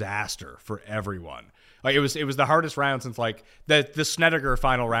disaster for everyone. Like, it was the hardest round since like the Snedeker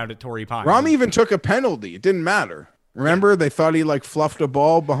final round at Torrey Pines. Rahm even took a penalty. It didn't matter. Remember, they thought he like fluffed a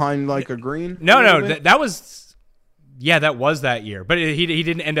ball behind like a green. No, that was that year. But he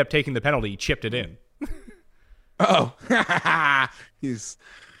didn't end up taking the penalty. He chipped it in. Oh,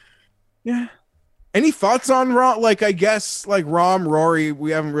 Any thoughts on Rahm? Like, I guess like Rahm, Rory,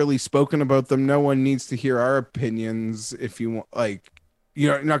 we haven't really spoken about them. No one needs to hear our opinions. If you want, like,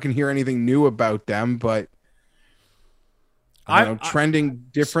 you're not going to hear anything new about them, but trending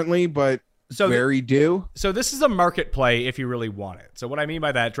differently, but. So this is a market play if you really want it. So what I mean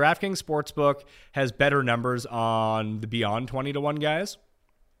by that, DraftKings Sportsbook has better numbers on the beyond 20-1 guys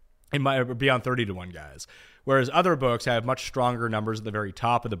and beyond 30-1 guys, whereas other books have much stronger numbers at the very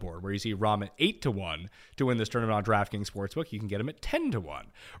top of the board, where you see Rahm at 8-1 to win this tournament on DraftKings Sportsbook. You can get him at 10-1.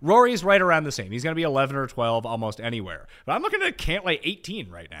 Rory's right around the same. He's going to be 11 or 12 almost anywhere. But I'm looking at Cantlay 18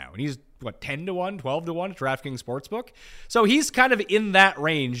 right now, and he's 10-1, 12-1 at DraftKings Sportsbook. So he's kind of in that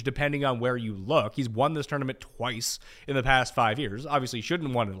range depending on where you look. He's won this tournament twice in the past 5 years. Obviously, he shouldn't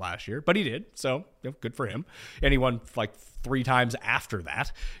have won it last year, but he did. So good for him. And he won like 3 times after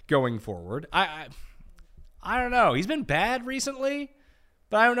that going forward. I don't know. He's been bad recently,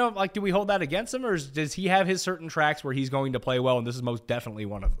 but I don't know. Like, do we hold that against him, or does he have his certain tracks where he's going to play well, and this is most definitely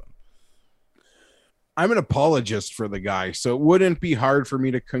one of them? I'm an apologist for the guy, so it wouldn't be hard for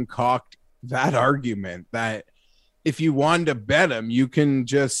me to concoct that argument that if you wanted to bet him, you can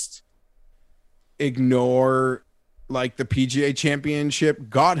just ignore like the PGA Championship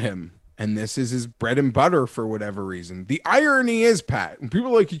got him, and this is his bread and butter for whatever reason. The irony is, Pat, when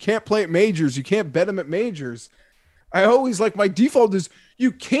people are like, you can't play at majors, you can't bet him at majors. I always like, my default is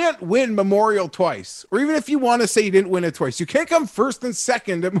you can't win Memorial twice, or even if you want to say you didn't win it twice, you can't come first and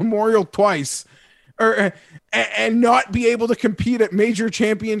second at Memorial twice. And not be able to compete at major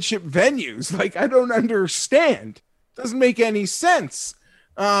championship venues. Like, I don't understand. Doesn't make any sense.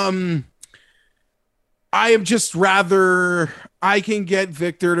 I am just rather, I can get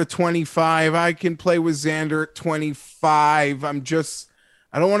Victor to 25. I can play with Xander at 25. I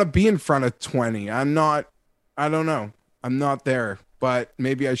don't want to be in front of 20. I don't know. I'm not there, but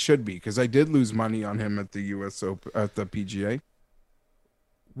maybe I should be, because I did lose money on him at the US Open, at the PGA.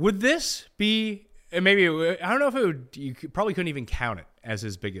 Would this be, maybe, I don't know if it would, you probably couldn't even count it as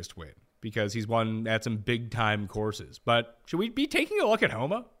his biggest win because he's won at some big time courses. But should we be taking a look at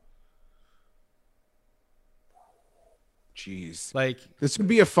Homa? Jeez. Like, this would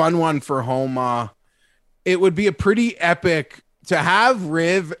be a fun one for Homa. It would be a pretty epic to have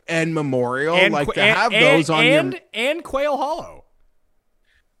Riv and Memorial, and Quail Hollow.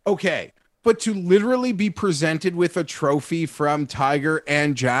 Okay. But to literally be presented with a trophy from Tiger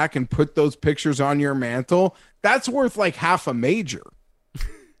and Jack and put those pictures on your mantle, that's worth like half a major.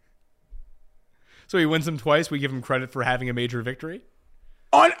 So he wins them twice. We give him credit for having a major victory.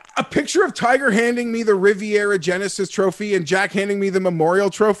 On a picture of Tiger handing me the Riviera Genesis trophy and Jack handing me the Memorial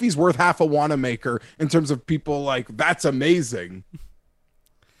trophy is worth half a Wanamaker in terms of people like, that's amazing.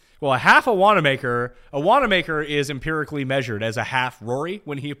 Well, a Wanamaker is empirically measured as a half Rory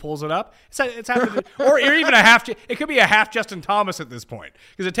when he pulls it up. It's half, or even a half. It could be a half Justin Thomas at this point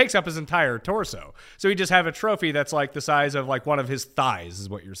because it takes up his entire torso. So he just have a trophy that's like the size of like one of his thighs, is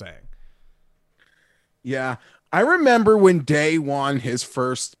what you're saying. Yeah, I remember when Day won his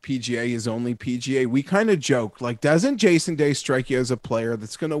first PGA, his only PGA. We kind of joked like, doesn't Jason Day strike you as a player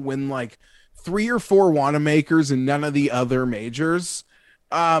that's going to win like 3 or 4 Wanamakers and none of the other majors?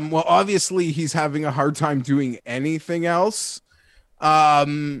 Well, obviously he's having a hard time doing anything else.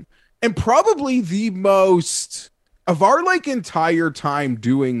 And probably the most of our like entire time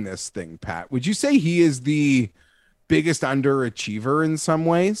doing this thing, Pat, would you say he is the biggest underachiever in some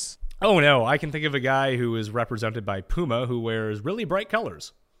ways? Oh no, I can think of a guy who is represented by Puma who wears really bright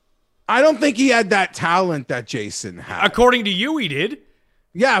colors. I don't think he had that talent that Jason had. According to you, he did.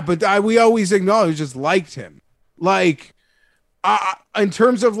 Yeah, but we always acknowledge, just liked him. Like, in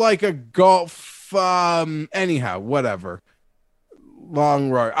terms of like a golf, anyhow, whatever. Long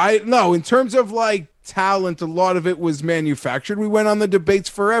road. In terms of like talent, a lot of it was manufactured. We went on the debates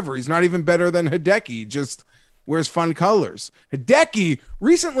forever. He's not even better than Hideki. Just wears fun colors. Hideki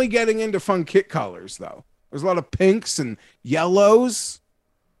recently getting into fun kit colors though. There's a lot of pinks and yellows.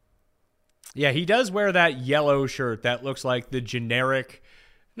 Yeah, he does wear that yellow shirt that looks like the generic,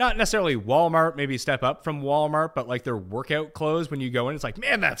 not necessarily Walmart, maybe step up from Walmart, but like their workout clothes when you go in. It's like,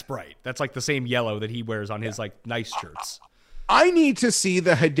 man, that's bright. That's like the same yellow that he wears on his like nice shirts. I need to see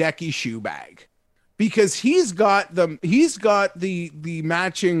the Hideki shoe bag because he's got the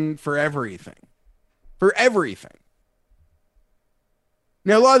matching for everything. For everything.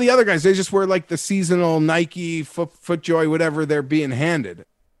 Now, a lot of the other guys, they just wear like the seasonal Nike, FootJoy, whatever they're being handed.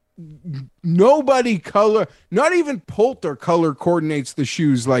 Nobody color, not even Poulter color coordinates the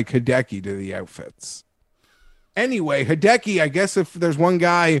shoes like Hideki to the outfits. Anyway, Hideki, I guess if there's one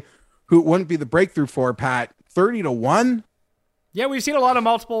guy who it wouldn't be the breakthrough for, Pat, 30-1. Yeah, we've seen a lot of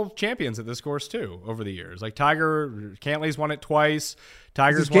multiple champions at this course too over the years. Like Tiger, Cantley's won it twice.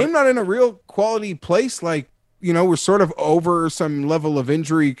 Tiger's Is this game not in a real quality place? Like, you know, we're sort of over some level of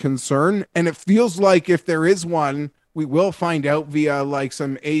injury concern, and it feels like if there is one, we will find out via like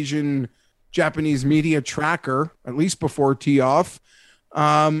some Asian Japanese media tracker, at least before tee off.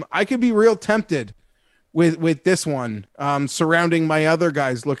 I could be real tempted with this one, surrounding my other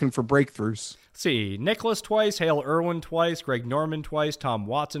guys looking for breakthroughs. Let's see, Nicholas twice, Hale Irwin twice, Greg Norman twice, Tom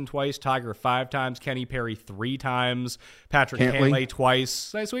Watson twice, Tiger 5 times, Kenny Perry 3 times, Patrick Cantlay twice.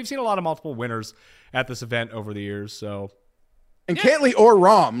 So we've seen a lot of multiple winners at this event over the years. So, and yeah. Cantlay or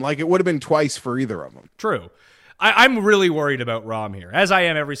Rahm, like it would have been twice for either of them. True. I'm really worried about Rahm here, as I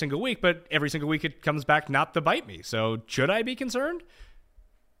am every single week, but every single week it comes back not to bite me. So should I be concerned?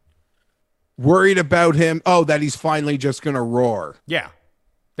 Worried about him? Oh, that he's finally just going to roar. Yeah,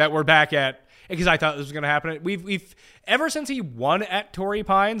 that we're back at, because I thought this was going to happen. We've ever since he won at Torrey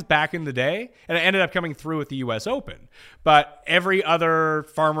Pines back in the day, and it ended up coming through at the U.S. Open. But every other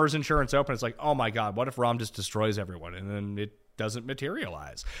Farmers Insurance Open, it's like, oh my God, what if Rahm just destroys everyone? And then it doesn't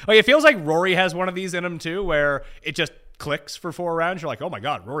materialize. Like, it feels like Rory has one of these in him too, where it just clicks for 4 rounds. You're like, oh my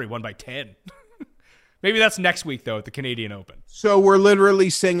God, Rory won by 10. Maybe that's next week though at the Canadian Open. So we're literally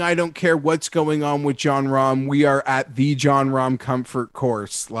saying, I don't care what's going on with Jon Rahm. We are at the Jon Rahm comfort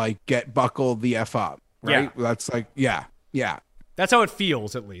course. Like, get buckled the F up. Right? Yeah. That's like, yeah. That's how it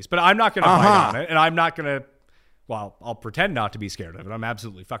feels at least. But I'm not going to fight on it, and I'm not going to. Well, I'll pretend not to be scared of it. I'm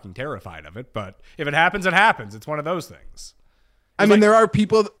absolutely fucking terrified of it. But if it happens, it happens. It's one of those things. I mean, there are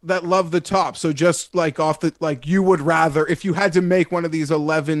people that love the top. So just like you would rather, if you had to make one of these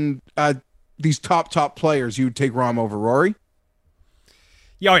 11, these top players, you would take Rahm over Rory?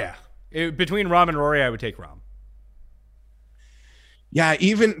 Oh, yeah. Between Rahm and Rory, I would take Rahm. Yeah,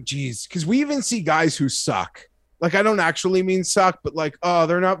 because we even see guys who suck. Like, I don't actually mean suck, but like, oh,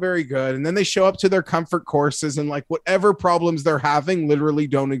 they're not very good. And then they show up to their comfort courses and like whatever problems they're having literally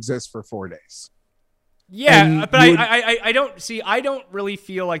don't exist for 4 days. Yeah, but I don't really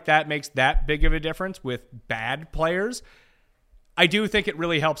feel like that makes that big of a difference with bad players. I do think it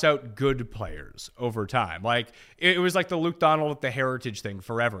really helps out good players over time. Like, it was like the Luke Donald at the Heritage thing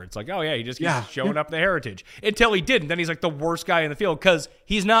forever. It's like, oh yeah, he just keeps showing up the Heritage until he didn't. Then he's like the worst guy in the field because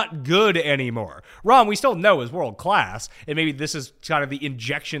he's not good anymore. Rahm, we still know is world class, and maybe this is kind of the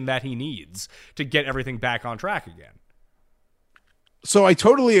injection that he needs to get everything back on track again. So I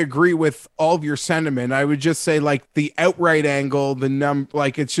totally agree with all of your sentiment. I would just say like the outright angle,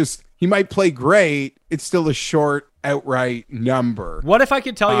 it's just, he might play great. It's still a short outright number. What if I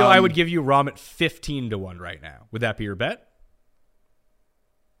could tell you I would give you Rahm at 15-1 right now? Would that be your bet?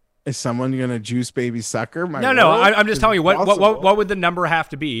 Is someone going to juice baby sucker? No. I'm just telling you what would the number have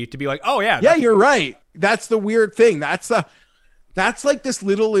to be like, oh yeah. Yeah, you're right. That's the weird thing. That's like this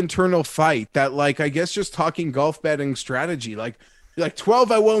little internal fight that like, I guess just talking golf betting strategy, like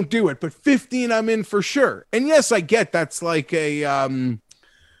 12, I won't do it, but 15 I'm in for sure. And yes, I get that's like a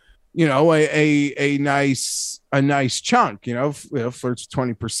nice chunk, flirts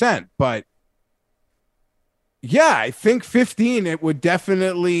 20%, but yeah, I think 15, it would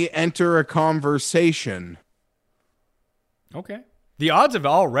definitely enter a conversation. Okay. The odds have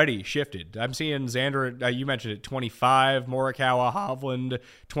already shifted. I'm seeing Xander, you mentioned it, 25, Morikawa, Hovland,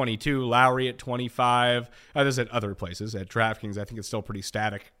 22, Lowry at 25. There's at other places. At DraftKings, I think it's still pretty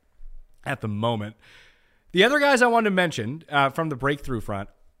static at the moment. The other guys I wanted to mention from the breakthrough front,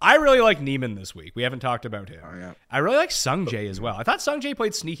 I really like Niemann this week. We haven't talked about him. Oh, yeah. I really like Sungjae as well. I thought Sungjae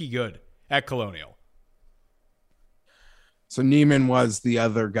played sneaky good at Colonial. So Niemann was the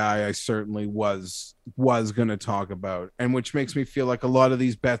other guy I certainly was going to talk about, and which makes me feel like a lot of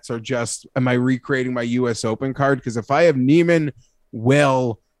these bets are just, am I recreating my US Open card? Because if I have Niemann,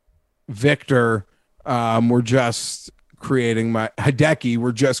 Will, Victor, we're just creating my Hideki,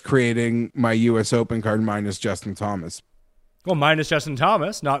 we're just creating my US Open card minus Justin Thomas. Well, minus Justin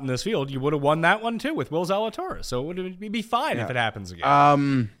Thomas, not in this field, you would have won that one too with Will Zalatoris. So it would be fine if it happens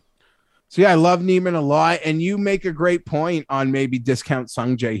again. So yeah, I love Niemann a lot, and you make a great point on maybe discount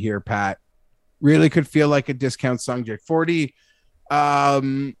Sungjae here, Pat. Really could feel like a discount Sungjae. 40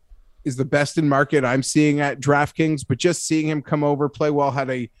 is the best in market I'm seeing at DraftKings, but just seeing him come over, play well, had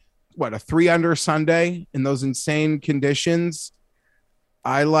a 3-under Sunday in those insane conditions.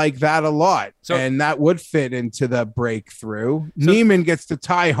 I like that a lot, and that would fit into the breakthrough. Niemann gets to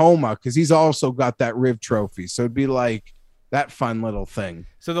tie Homa because he's also got that Riv trophy, so it'd be like that fun little thing.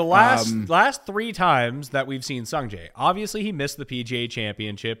 So the last 3 times that we've seen Sungjae, obviously he missed the PGA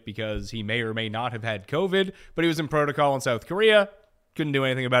Championship because he may or may not have had COVID, but he was in protocol in South Korea, couldn't do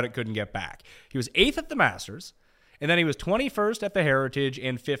anything about it, couldn't get back. He was 8th at the Masters, and then he was 21st at the Heritage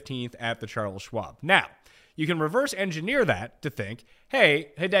and 15th at the Charles Schwab. Now, you can reverse engineer that to think,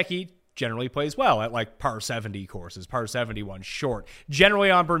 hey, Hideki generally plays well at like par 70 courses, par 71 short, generally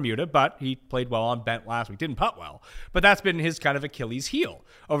on Bermuda, but he played well on Bent last week, didn't putt well, but that's been his kind of Achilles heel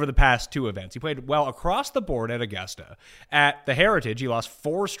over the past 2 events. He played well across the board at Augusta. At the Heritage, he lost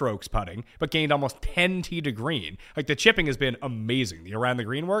 4 strokes putting, but gained almost 10 tee to green. Like the chipping has been amazing. The around the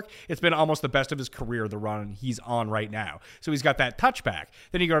green work, it's been almost the best of his career, the run he's on right now. So he's got that touchback.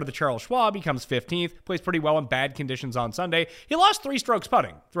 Then you go to the Charles Schwab, he comes 15th, plays pretty well in bad conditions on Sunday. He lost 3 strokes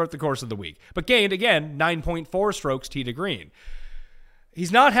putting throughout the course of the week, but gained again 9.4 strokes tee to green.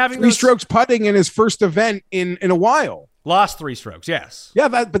 He's not having 3 strokes putting in his first event in a while. Lost 3 strokes, yes. Yeah,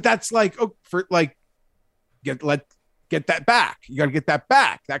 but that's like get that back. You got to get that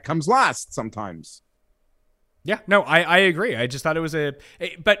back. That comes last sometimes. Yeah, no, I agree. I just thought it was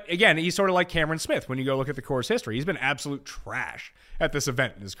but again, he's sort of like Cameron Smith when you go look at the course history. He's been absolute trash at this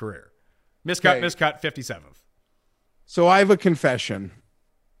event in his career. Miscut, 57th. So I have a confession.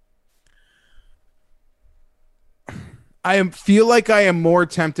 Feel like I am more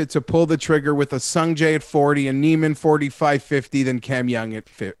tempted to pull the trigger with a Sungjae at 40 and Niemann 45-50 than Cam Young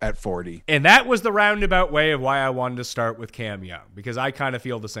at 40. And that was the roundabout way of why I wanted to start with Cam Young, because I kind of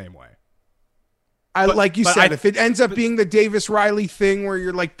feel the same way. Like you said, if it ends up being the Davis Riley thing where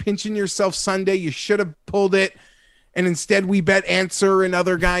you're like pinching yourself Sunday, you should have pulled it. And instead we bet Answer and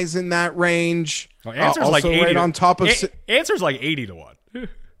other guys in that range. Well, Answer's like 80 right on top of Answer's like 80 to 1.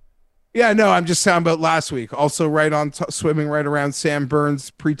 Yeah, no, I'm just talking about last week. Also right on swimming right around Sam Burns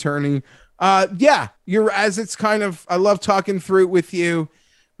pre-tourney. Yeah, it's kind of, I love talking through it with you.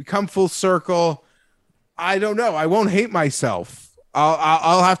 We come full circle. I don't know. I won't hate myself.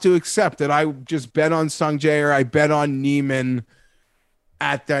 I'll have to accept that I just bet on Sungjae or I bet on Niemann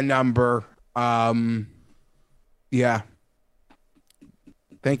at the number. Yeah.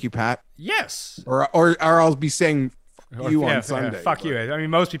 Thank you, Pat. Yes. Or I'll be saying you on Sunday. Fuck you. I mean,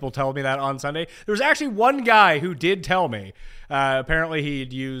 most people tell me that on Sunday. There was actually one guy who did tell me. Apparently,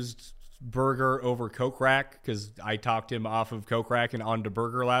 he'd used Burger over Kokrak because I talked him off of Kokrak and onto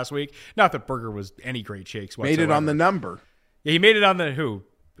Burger last week. Not that Burger was any great shakes whatsoever. Made it on the number. Yeah, he made it on the who?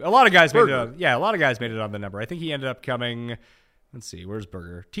 A lot of guys made it on. Yeah, a lot of guys made it on the number. I think he ended up coming. Let's see, where's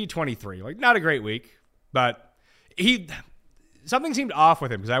Burger? T23. Like, not a great week, but something seemed off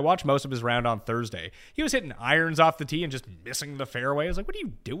with him because I watched most of his round on Thursday. He was hitting irons off the tee and just missing the fairway. I was like, what are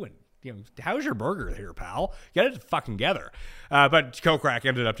you doing? How's your burger here, pal? Get it fucking together. But Kokrak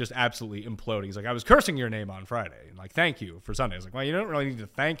ended up just absolutely imploding. He's like, I was cursing your name on Friday. And like, thank you for Sunday. I was like, well, you don't really need to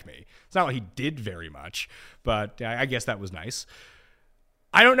thank me. It's not like he did very much, but I guess that was nice.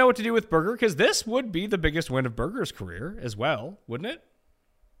 I don't know what to do with Burger because this would be the biggest win of Burger's career as well, wouldn't it?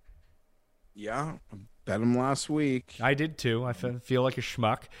 Yeah, I bet him last week. I did too. I feel like a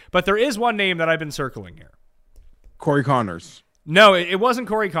schmuck. But there is one name that I've been circling here. Corey Connors. No, it wasn't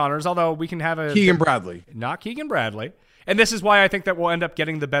Corey Connors, although we can have a... Keegan Bradley. Not Keegan Bradley. And this is why I think that we'll end up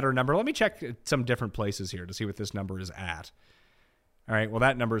getting the better number. Let me check some different places here to see what this number is at. All right, well,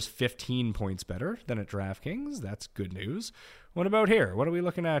 that number is 15 points better than at DraftKings. That's good news. What about here? What are we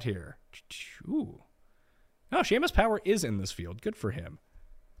looking at here? Ooh. Oh, Seamus Power is in this field. Good for him.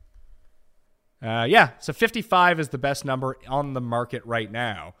 So 55 is the best number on the market right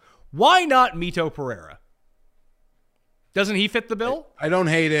now. Why not Mito Pereira? Doesn't he fit the bill? I don't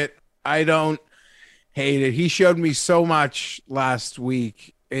hate it. He showed me so much last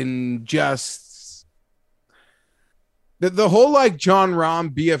week in just the whole like John Rahm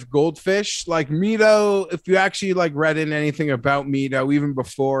BF Goldfish, like Mito. If you actually like read in anything about Mito, even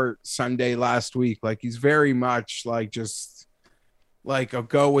before Sunday last week, like he's very much like just like a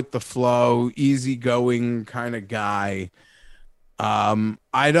go with the flow, easygoing kind of guy.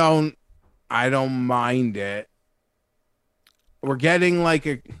 I don't mind it. We're getting like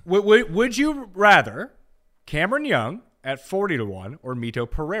a. Would you rather Cameron Young at 40-1 or Mito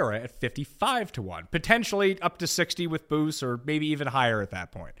Pereira at 55-1, potentially up to 60 with boosts, or maybe even higher at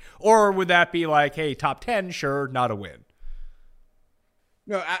that point? Or would that be like, hey, top 10, sure, not a win?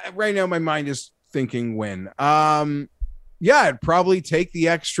 No, right now my mind is thinking win. I'd probably take the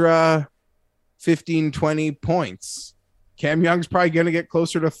extra 15, 20 points. Cam Young's probably going to get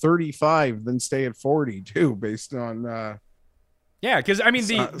closer to 35 than stay at 40 too, based on. Yeah, because I mean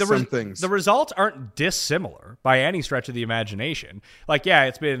the results aren't dissimilar by any stretch of the imagination. Like, yeah,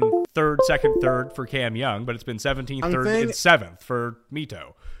 it's been second, third for Cam Young, but it's been 17th, 3rd, and 7th for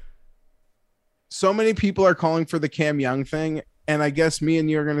Mito. So many people are calling for the Cam Young thing, and I guess me and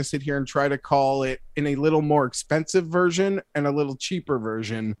you are going to sit here and try to call it in a little more expensive version and a little cheaper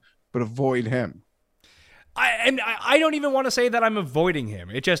version, but avoid him. I don't even want to say that I'm avoiding him.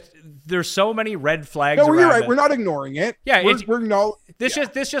 It just, there's so many red flags. No, you're right. We're not ignoring it. Yeah,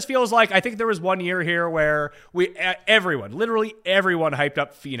 This just feels like, I think there was one year here where literally everyone hyped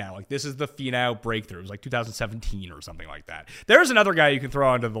up Finau. Like, this is the Finau breakthrough. It was like 2017 or something like that. There's another guy you can throw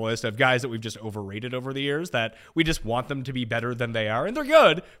onto the list of guys that we've just overrated over the years, that we just want them to be better than they are. And they're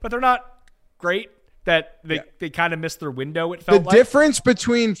good, but they're not great. That they kind of missed their window, it felt like. The difference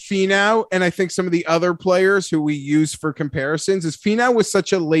between Finau and I think some of the other players who we use for comparisons is Finau was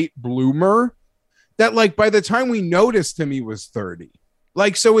such a late bloomer that, like, by the time we noticed him, he was 30.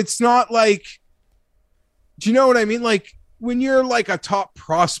 Like, so it's not like, do you know what I mean? Like, when you're like a top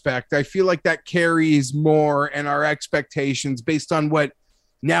prospect, I feel like that carries more, and our expectations based on what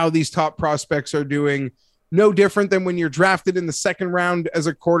now these top prospects are doing. No different than when you're drafted in the second round as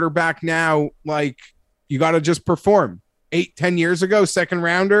a quarterback now. Like, you got to just perform. 8-10 years ago, second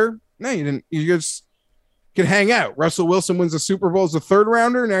rounder. No, you didn't. You just could hang out. Russell Wilson wins the Super Bowl as a third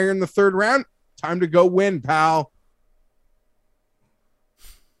rounder. Now you're in the third round. Time to go win, pal.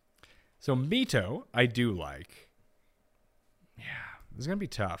 So Mito, I do like. Yeah, this is going to be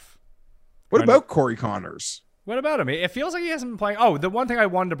tough. What about Corey Connors? What about him? It feels like he hasn't been playing. Oh, the one thing I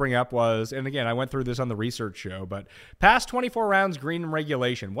wanted to bring up was, and again, I went through this on the research show, but past 24 rounds green and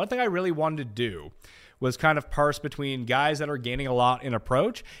regulation, one thing I really wanted to do was kind of parse between guys that are gaining a lot in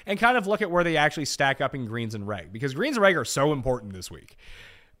approach and kind of look at where they actually stack up in greens and reg. Because greens and reg are so important this week,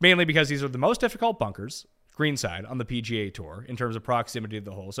 mainly because these are the most difficult bunkers, greenside, on the PGA Tour in terms of proximity to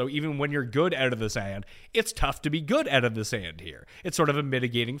the hole. So even when you're good out of the sand, it's tough to be good out of the sand here. It's sort of a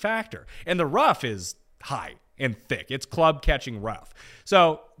mitigating factor. And the rough is high and thick. It's club catching rough.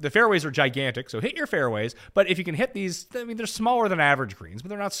 So the fairways are gigantic, so hit your fairways. But if you can hit these, I mean, they're smaller than average greens, but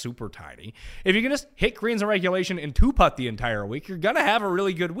they're not super tiny. If you can just hit greens in regulation and two-putt the entire week, you're going to have a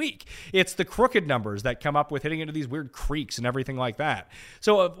really good week. It's the crooked numbers that come up with hitting into these weird creeks and everything like that.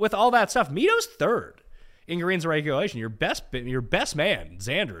 So with all that stuff, Mito's third in greens and regulation. Your best man,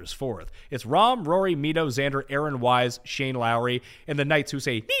 Xander, is fourth. It's Rahm, Rory, Mito, Xander, Aaron Wise, Shane Lowry, and the Knights who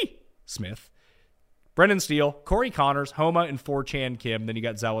say, Smith, Brendan Steele, Corey Connors, Homa, and 4chan Kim. Then you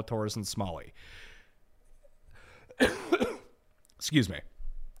got Zalatoris and Smalley. Excuse me.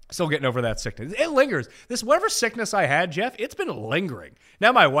 Still getting over that sickness. It lingers. This whatever sickness I had, Jeff, it's been lingering.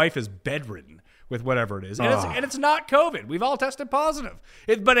 Now my wife is bedridden with whatever it is. And it's not COVID. We've all tested positive.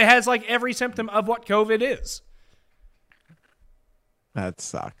 But it has like every symptom of what COVID is. That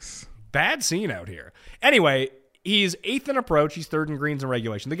sucks. Bad scene out here. Anyway, he's 8th in approach. He's 3rd in greens and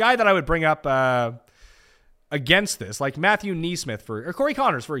regulation. The guy that I would bring up against this, like Matthew Neesmith or Corey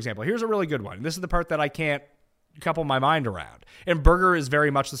Connors, for example. Here's a really good one. This is the part that I can't couple my mind around. And Berger is very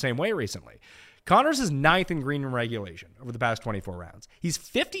much the same way recently. Connors is 9th in green and regulation over the past 24 rounds. He's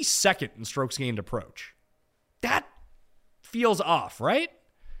 52nd in strokes gained approach. That feels off, right?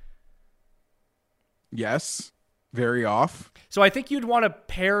 Yes. Very off. So I think you'd want to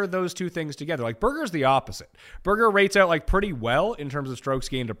pair those two things together. Like Berger's the opposite. Berger rates out like pretty well in terms of strokes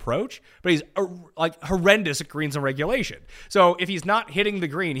gained approach, but he's like horrendous at greens and regulation. So if he's not hitting the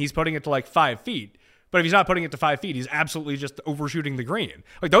green, he's putting it to like 5 feet. But if he's not putting it to 5 feet, he's absolutely just overshooting the green.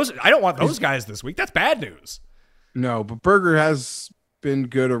 Like those, I don't want those guys this week. That's bad news. No, but Berger has been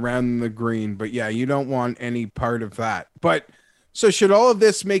good around the green. But yeah, you don't want any part of that. But so should all of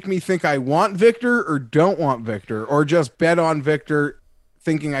this make me think I want Victor or don't want Victor, or just bet on Victor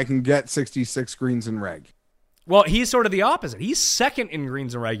thinking I can get 66 greens in reg? Well, he's sort of the opposite. He's second in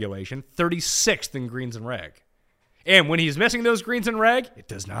greens in regulation, 36th in greens in reg. And when he's missing those greens in reg, it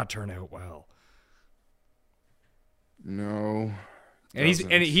does not turn out well. No. And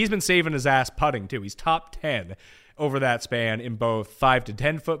he's been saving his ass putting too. He's top 10 over that span in both 5 to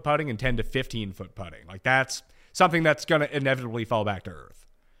 10 foot putting and 10 to 15 foot putting. Like that's something that's going to inevitably fall back to earth.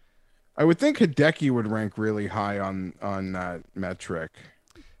 I would think Hideki would rank really high on that metric.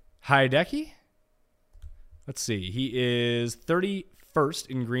 Hideki? Let's see. He is 31st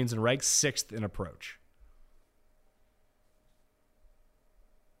in greens and reg, 6th in approach.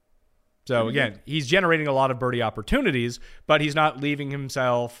 So again, he's generating a lot of birdie opportunities, but he's not leaving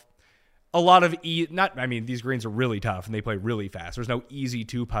himself a lot of these greens are really tough and they play really fast. There's no easy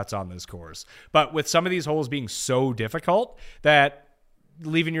 2-putts on this course. But with some of these holes being so difficult that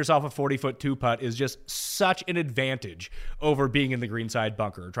leaving yourself a 40-foot 2-putt is just such an advantage over being in the greenside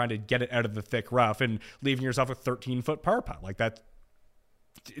bunker, trying to get it out of the thick rough and leaving yourself a 13-foot par putt. Like that,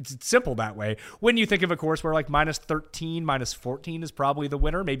 it's simple that way. When you think of a course where like minus 13, minus 14 is probably the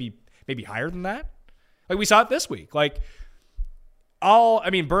winner, maybe higher than that. Like we saw it this week. Like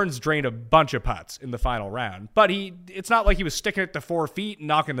Burns drained a bunch of putts in the final round, but it's not like he was sticking it to 4 feet and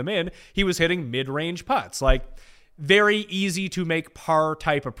knocking them in. He was hitting mid-range putts, like very easy to make par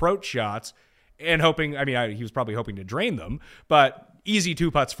type approach shots and hoping, he was probably hoping to drain them, but easy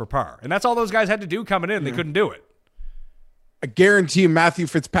 2 putts for par. And that's all those guys had to do coming in. They couldn't do it. I guarantee you Matthew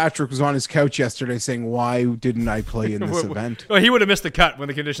Fitzpatrick was on his couch yesterday saying, why didn't I play in this event? Well, he would have missed the cut when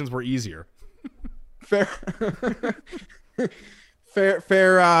the conditions were easier. Fair.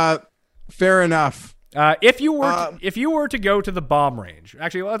 Fair enough. If you were to go to the bomb range,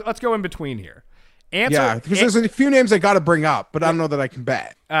 actually, let's go in between here. Because there's a few names I got to bring up, but I don't know that I can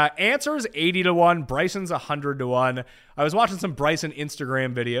bet. Answer's 80-1. Bryson's 100-1. I was watching some Bryson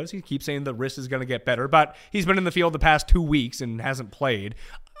Instagram videos. He keeps saying the wrist is going to get better, but he's been in the field the past 2 weeks and hasn't played.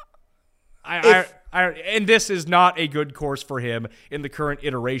 And this is not a good course for him in the current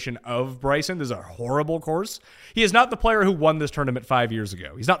iteration of Bryson. This is a horrible course. He is not the player who won this tournament 5 years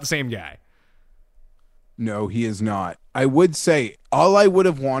ago. He's not the same guy. No, he is not. I would say all I would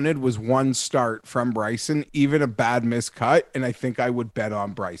have wanted was one start from Bryson, even a bad miscut, and I think I would bet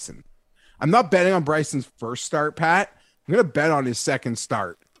on Bryson. I'm not betting on Bryson's first start, Pat. I'm going to bet on his second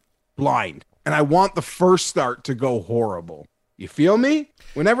start, blind. And I want the first start to go horrible. You feel me?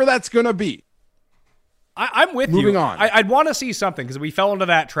 Whenever that's going to be. I'm with you. Moving on. I'd want to see something because we fell into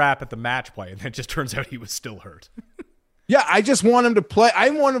that trap at the match play, and it just turns out he was still hurt. Yeah, I just want him to play. I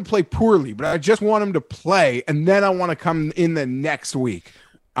want him to play poorly, but I just want him to play, and then I want to come in the next week.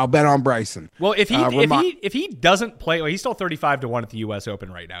 I'll bet on Bryson. Well, if he doesn't play, well, he's still 35-1 at the U.S. Open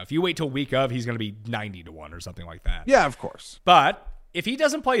right now. If you wait till week of, he's going to be 90-1 or something like that. Yeah, of course. But if he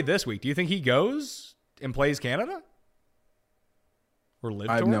doesn't play this week, do you think he goes and plays Canada? Or Live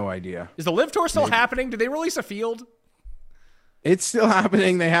Tour? I have no idea. Is the Live Tour still happening? Did they release a field? It's still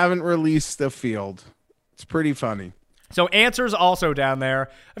happening. They haven't released the field. It's pretty funny. So Answer's also down there.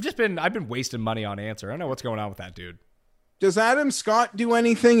 I've been wasting money on Answer. I don't know what's going on with that dude. Does Adam Scott do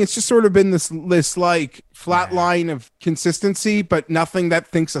anything? It's just sort of been this like flat line of consistency, but nothing that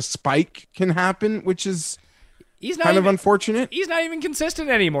thinks a spike can happen, which is kind of unfortunate. He's not even consistent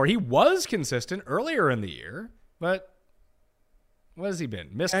anymore. He was consistent earlier in the year, but what has he been?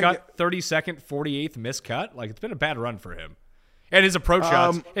 Miscut, 32nd, 48th miscut. Like, it's been a bad run for him. And his approach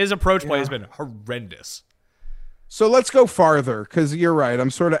play has been horrendous. So let's go farther, because you're right.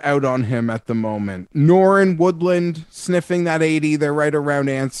 I'm sort of out on him at the moment. Noren, Woodland, sniffing that 80. They're right around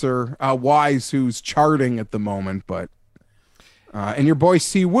Answer. Wise, who's charting at the moment, but and your boy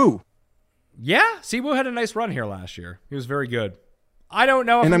Siwoo. Yeah, Siwoo had a nice run here last year. He was very good. I don't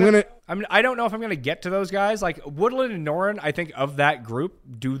know. I don't know if I'm gonna get to those guys. Like Woodland and Noren, I think of that group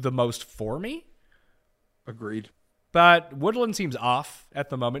do the most for me. Agreed. But Woodland seems off at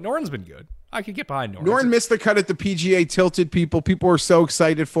the moment. Noren's been good. I could get behind Noren. Noren missed the cut at the PGA, tilted people. People were so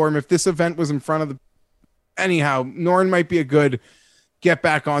excited for him. If this event was in front of anyhow, Noren might be a good get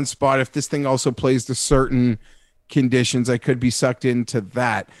back on spot. If this thing also plays to certain conditions, I could be sucked into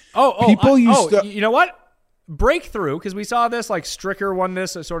that. You know what? breakthrough, because we saw this, like Stricker won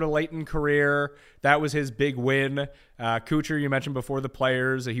this sort of late in career. That was his big win. Kuchar, you mentioned before the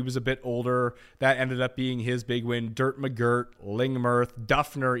players, he was a bit older. That ended up being his big win. Dirt McGirt, Lingmerth,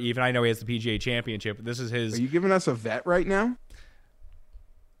 Duffner even. I know he has the PGA Championship, but this is his. Are you giving us a vet right now?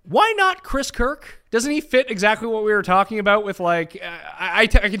 Why not Chris Kirk? Doesn't he fit exactly what we were talking about with, like, I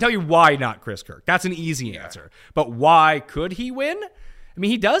can tell you why not Chris Kirk. That's an easy answer. But why could he win? I mean,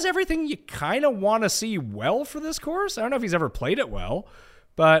 he does everything you kind of want to see well for this course. I don't know if he's ever played it well,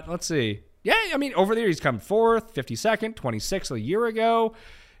 but let's see. Yeah, I mean, over there he's come 4th, 52nd, 26th a year ago.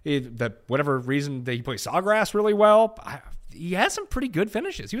 Whatever reason that he plays Sawgrass really well, he has some pretty good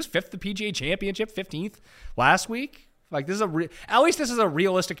finishes. He was 5th the PGA Championship, 15th last week. Like, this is at least this is a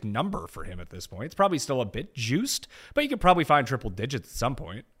realistic number for him at this point. It's probably still a bit juiced, but you could probably find triple digits at some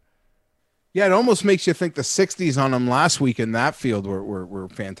point. Yeah, it almost makes you think the 60s on him last week in that field were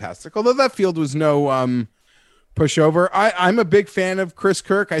fantastic. Although that field was no pushover. I'm a big fan of Chris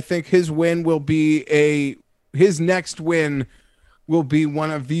Kirk. I think his next win will be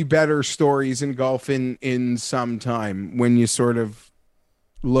one of the better stories in golf in some time when you sort of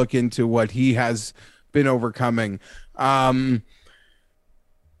look into what he has been overcoming. Yeah,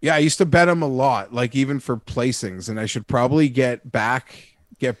 I used to bet him a lot, like even for placings, and I should probably get back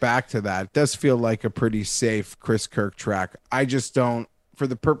to that. It does feel like a pretty safe Chris Kirk track. I just don't, for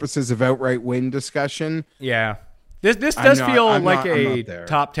the purposes of outright win discussion. Yeah. This does feel like a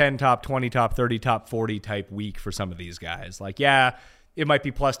top 10, top 20, top 30, top 40 type week for some of these guys. Like, yeah, it might be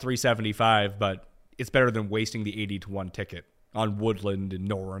plus 375, but it's better than wasting the 80-1 ticket on Woodland and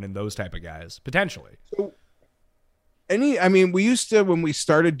Noren and those type of guys, potentially. So, we used to, when we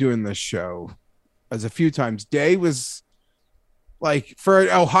started doing this show, as a few times, Day was like, for an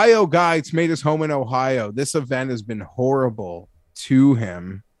Ohio guy, it's made his home in Ohio. This event has been horrible to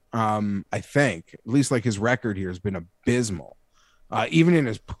him. I think, at least like his record here has been abysmal, even in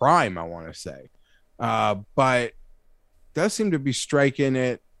his prime, I want to say. But does seem to be striking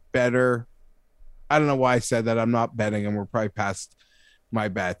it better. I don't know why I said that. I'm not betting him. We're probably past my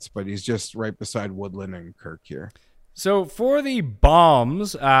bets, but he's just right beside Woodland and Kirk here. So for the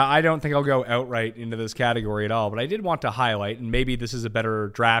bombs, I don't think I'll go outright into this category at all, but I did want to highlight, and maybe this is a better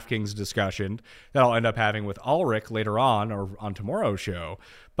DraftKings discussion that I'll end up having with Ulrich later on or on tomorrow's show.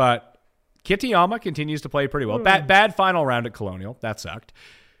 But Kitayama continues to play pretty well. Bad final round at Colonial. That sucked.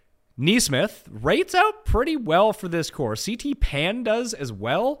 Neesmith rates out pretty well for this course. CT Pan does as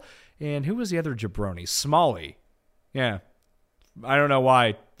well. And who was the other jabroni? Smalley. Yeah. I don't know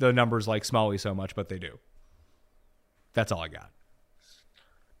why the numbers like Smalley so much, but they do. That's all I got.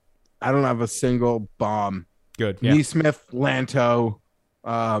 I don't have a single bomb. Good. Yeah. Neesmith, Lanto,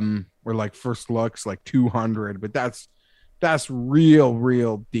 were like first looks like 200, but that's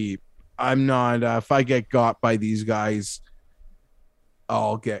real deep. I'm not. If I get got by these guys,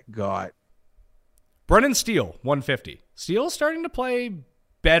 I'll get got. Brennan Steele, 150. Steele's starting to play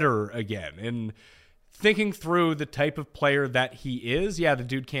better again, and thinking through the type of player that he is, yeah, the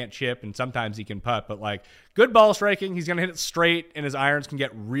dude can't chip and sometimes he can putt, but like good ball striking, he's going to hit it straight and his irons can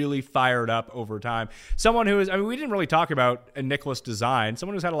get really fired up over time. Someone who is, I mean, we didn't really talk about a Nicklaus design,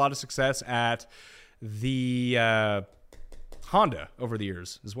 someone who's had a lot of success at the Honda over the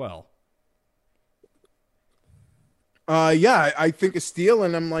years as well. Yeah, I think of Steele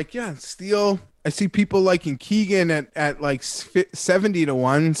and I'm like, yeah, Steele. I see people liking Keegan at like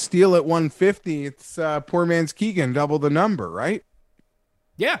 70-1, Steele at 150. It's poor man's Keegan, double the number, right?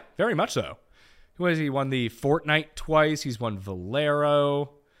 Yeah, very much so. Who has he won the Fortnite twice? He's won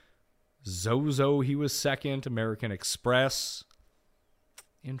Valero, Zozo. He was second. American Express.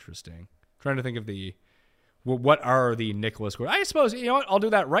 Interesting. Trying to think of what are the Nicklaus scores. I suppose, you know what? I'll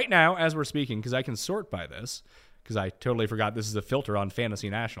do that right now as we're speaking because I can sort by this. Because I totally forgot this is a filter on Fantasy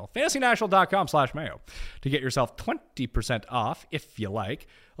National. FantasyNational.com/Mayo to get yourself 20% off if you like.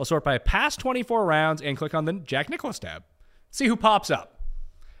 I'll sort by past 24 rounds and click on the Jack Nicklaus tab. See who pops up.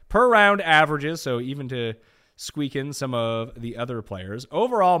 Per round averages, so even to squeak in some of the other players.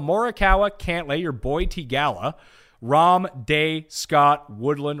 Overall, Morikawa, Cantlay, your boy Tigala, Rahm, Day, Scott,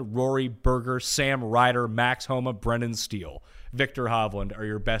 Woodland, Rory, Berger, Sam Ryder, Max Homa, Brennan Steele, Victor Hovland are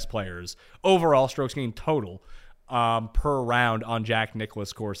your best players. Overall, strokes gained total per round on Jack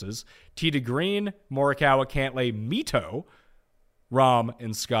Nicklaus courses. T. de Green, Morikawa, Cantlay, Mito, Rahm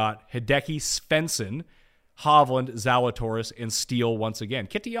and Scott, Hideki, Svensson, Hovland, Zalatoris, and Steele once again.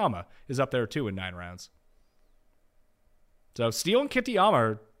 Kitayama is up there too in 9 rounds. So Steele and Kitayama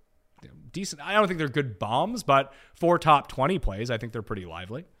are decent. I don't think they're good bombs, but for top 20 plays, I think they're pretty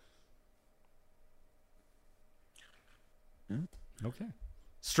lively. Okay.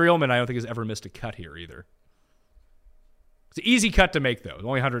 Streelman, I don't think has ever missed a cut here either. It's an easy cut to make, though.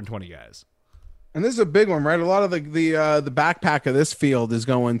 Only 120 guys. And this is a big one, right? A lot of the backpack of this field is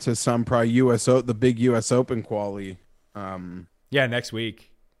going to some probably the big U.S. Open quali. Yeah, next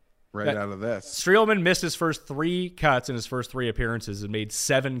week. Out of this. Streelman missed his first 3 cuts in his first 3 appearances and made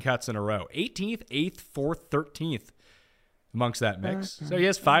 7 cuts in a row. 18th, 8th, 4th, 13th amongst that mix. So he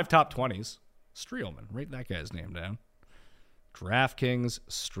has 5 top 20s. Streelman. Write that guy's name down. DraftKings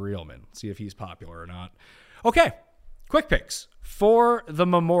Streelman. See if he's popular or not. Okay. Quick picks for the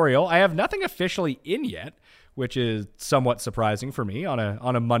Memorial. I have nothing officially in yet, which is somewhat surprising for me on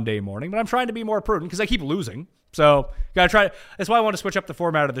a Monday morning, but I'm trying to be more prudent because I keep losing. So gotta try. That's why I want to switch up the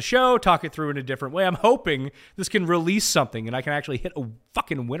format of the show, talk it through in a different way. I'm hoping this can release something and I can actually hit a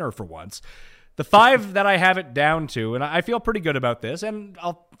fucking winner for once. The 5 that I have it down to, and I feel pretty good about this, and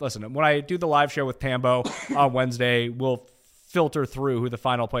I'll listen, when I do the live show with Tambo on Wednesday, we'll filter through who the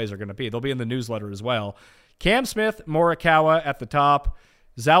final plays are going to be. They'll be in the newsletter as well. Cam Smith, Morikawa at the top,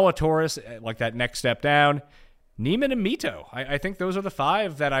 Zalatoris, like that next step down, Niemann and Mito. I think those are the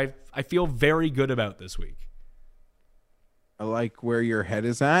 5 that I feel very good about this week. I like where your head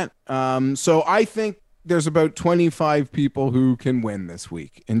is at. So I think there's about 25 people who can win this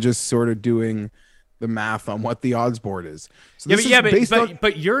week, and just sort of doing the math on what the odds board is. So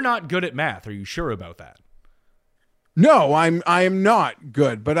but you're not good at math. Are you sure about that? No, I am not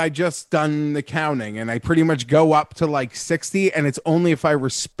good, but I just done the counting and I pretty much go up to like 60, and it's only if I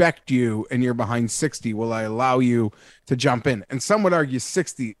respect you and you're behind 60 will I allow you to jump in. And some would argue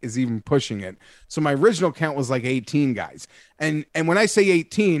 60 is even pushing it. So my original count was like 18 guys. And when I say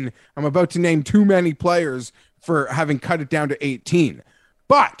 18, I'm about to name too many players for having cut it down to 18.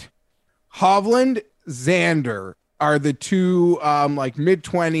 But Hovland, Xander are the 2 like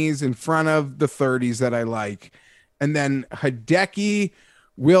mid-20s in front of the 30s that I like. And then Hideki,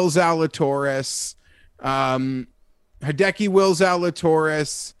 Will Zalatoris,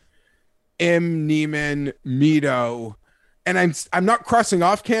 Niemann, Mito. And I'm not crossing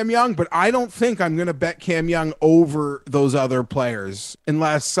off Cam Young, but I don't think I'm going to bet Cam Young over those other players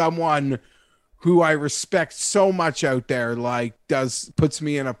unless someone who I respect so much out there puts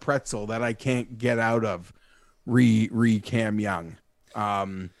me in a pretzel that I can't get out of Cam Young.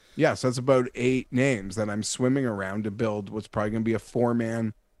 Yes, that's about 8 names that I'm swimming around to build what's probably going to be a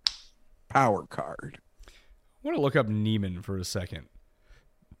 4-man power card. I want to look up Niemann for a second.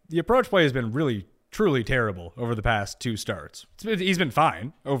 The approach play has been really, truly terrible over the past 2 starts. He's been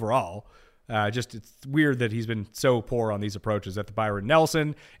fine overall. Just it's weird that he's been so poor on these approaches at the Byron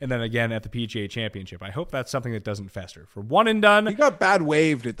Nelson and then again at the PGA Championship. I hope that's something that doesn't fester. For one and done. He got bad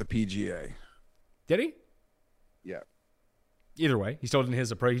waved at the PGA. Did he? Yeah. Either way, he still didn't hit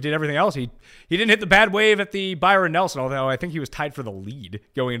his approach. He did everything else. He didn't hit the bad wave at the Byron Nelson, although I think he was tied for the lead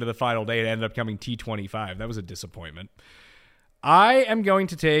going into the final day. It ended up coming T25. That was a disappointment. I am going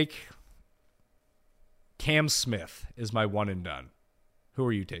to take Cam Smith as my one and done. Who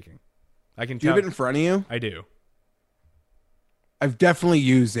are you taking? I can. Do you have it in front of you? I do. I've definitely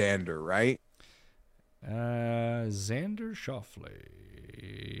used Xander, right? Xander Schauffele.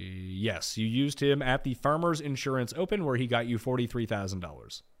 Yes, you used him at the Farmers Insurance Open where he got you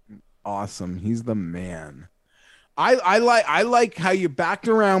 $43,000. Awesome. He's the man. I like how you backed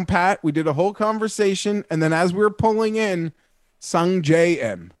around, Pat. We did a whole conversation, and then as we were pulling in, Sung Jae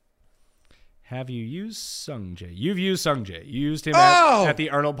M. Have you used Sung Jae? You've used Sung Jae. You used him at the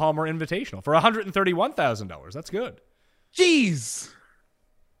Arnold Palmer Invitational for $131,000. That's good. Jeez.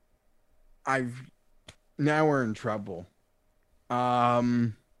 Now we're in trouble. I'll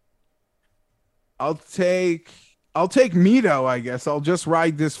take Mito, I guess. I'll just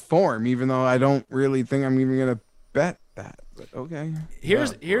ride this form, even though I don't really think I'm even gonna bet that. But okay.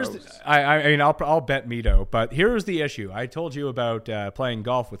 I'll bet Mito, but here's the issue. I told you about playing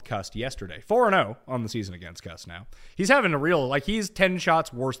golf with Cust yesterday. 4-0 on the season against Cust now. He's having a real, he's 10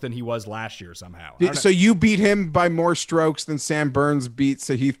 shots worse than he was last year somehow. So you beat him by more strokes than Sam Burns beat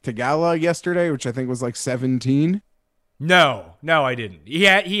Sahith Theegala yesterday, which I think was 17. No, I didn't. He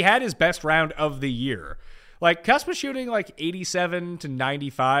had his best round of the year. Cust was shooting 87 to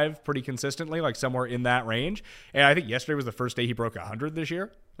 95 pretty consistently, somewhere in that range. And I think yesterday was the first day he broke 100 this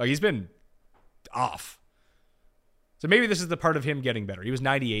year. He's been off. So maybe this is the part of him getting better. He was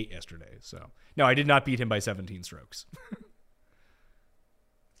 98 yesterday. So no, I did not beat him by 17 strokes.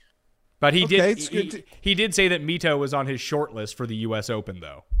 But he did say that Mito was on his short list for the U.S. Open,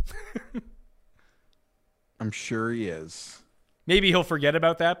 though. I'm sure he is. Maybe he'll forget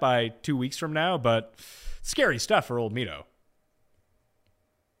about that by 2 weeks from now, but scary stuff for old Mito.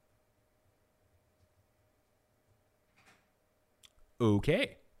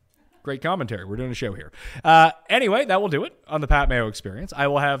 Okay. great commentary. We're doing a show here. Anyway, that will do it on the Pat Mayo Experience. I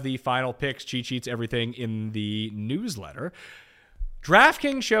will have the final picks, cheat sheets, everything in the newsletter.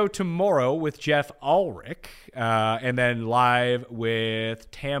 DraftKings show tomorrow with Jeff Ulrich, and then live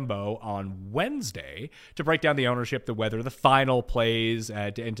with Tambo on Wednesday to break down the ownership, the weather, the final plays,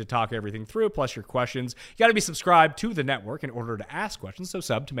 and to talk everything through, plus your questions. You got to be subscribed to the network in order to ask questions, so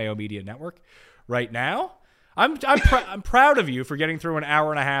sub to Mayo Media Network right now. I'm proud of you for getting through an hour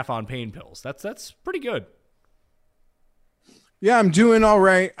and a half on pain pills. That's pretty good. Yeah, I'm doing all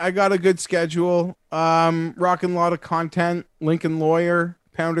right. I got a good schedule. Rocking a lot of content. Lincoln Lawyer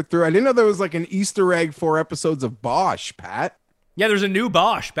pounded through. I didn't know there was like an Easter egg 4 episodes of Bosch, Pat. Yeah, there's a new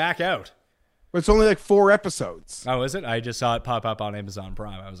Bosch back out. But it's only like 4 episodes. Oh, is it? I just saw it pop up on Amazon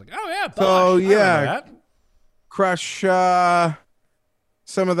Prime. I was like, oh yeah, Bosch. So yeah, crush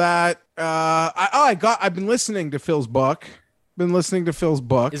some of that. I've been listening to Phil's book.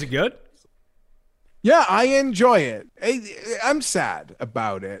 Is it good? Yeah, I enjoy it. I'm sad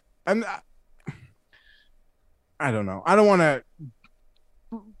about it. I don't know. I don't want to.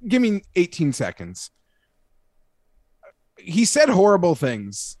 Give me 18 seconds. He said horrible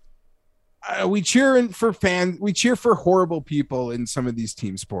things. We cheer for fans. We cheer for horrible people in some of these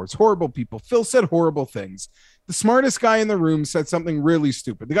team sports. Horrible people. Phil said horrible things. The smartest guy in the room said something really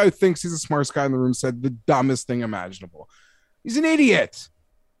stupid. The guy who thinks he's the smartest guy in the room said the dumbest thing imaginable. He's an idiot.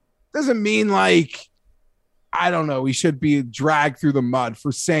 Doesn't mean like, I don't know, he should be dragged through the mud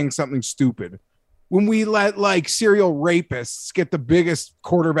for saying something stupid. When we let like serial rapists get the biggest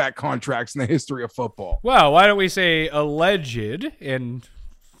quarterback contracts in the history of football. Well, why don't we say alleged and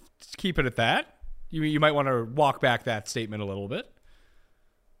keep it at that? You might want to walk back that statement a little bit.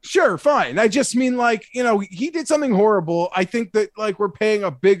 Sure, fine. I just mean like, he did something horrible. I think that like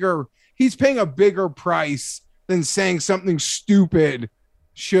he's paying a bigger price than saying something stupid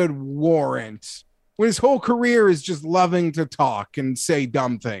should warrant. When his whole career is just loving to talk and say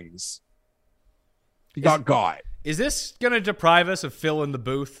dumb things. He got. Is this going to deprive us of Phil in the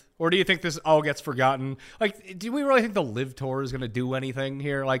booth? Or do you think this all gets forgotten? Like, do we really think the Live Tour is going to do anything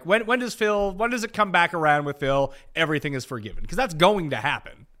here? Like, when does it come back around with Phil? Everything is forgiven. Because that's going to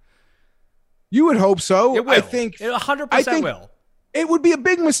happen. You would hope so. It will. I think it 100% will. It would be a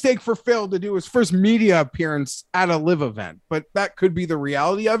big mistake for Phil to do his first media appearance at a Live event. But that could be the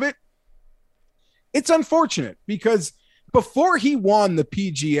reality of it. It's unfortunate because before he won the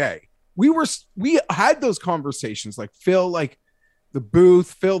PGA, we had those conversations like Phil, like the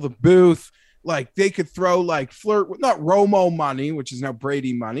booth, like they could throw like flirt with not Romo money, which is now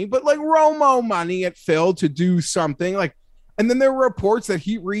Brady money, but like Romo money at Phil to do something like, and then there were reports that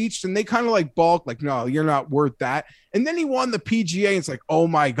he reached and they kind of like balked, like, no, you're not worth that. And then he won the PGA. And it's like, oh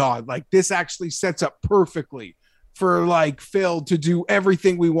my God, like this actually sets up perfectly for like Phil to do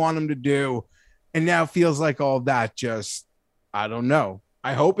everything we want him to do. And now it feels like all of that just, I don't know.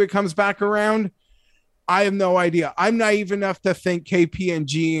 I hope it comes back around. I have no idea. I'm naive enough to think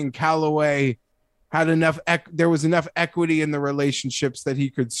KPMG and Callaway had enough. There was enough equity in the relationships that he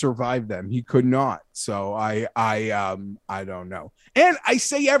could survive them. He could not. So I don't know. And I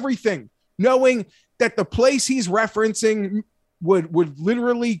say everything knowing that the place he's referencing would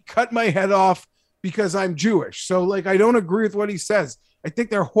literally cut my head off because I'm Jewish. So like, I don't agree with what he says. I think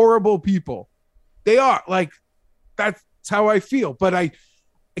they're horrible people. They are like, that's how I feel. But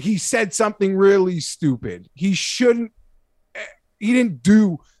he said something really stupid. He didn't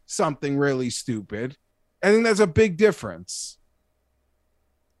do something really stupid. I think that's a big difference.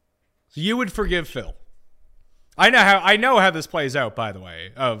 So you would forgive Phil. I know how this plays out, by the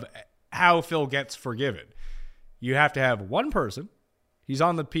way, of how Phil gets forgiven. You have to have one person. He's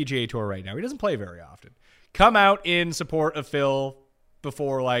on the PGA Tour right now. He doesn't play very often. Come out in support of Phil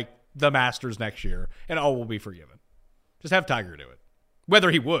before like the Masters next year, and all will be forgiven. Just have Tiger do it.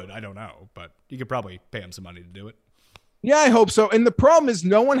 Whether he would, I don't know, but you could probably pay him some money to do it. Yeah, I hope so. And the problem is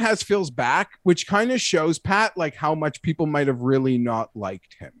no one has Phil's back, which kind of shows, Pat, like how much people might have really not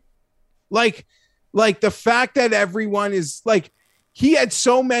liked him. Like the fact that everyone is like, he had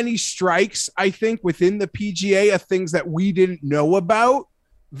so many strikes, I think, within the PGA of things that we didn't know about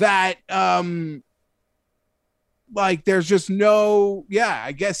that, like there's just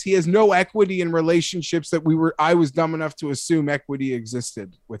I guess he has no equity in relationships that I was dumb enough to assume equity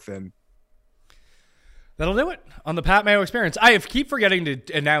existed within. That'll do it on the Pat Mayo Experience. I keep forgetting to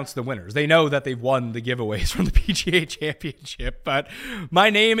announce the winners. They know that they've won the giveaways from the PGA Championship, but my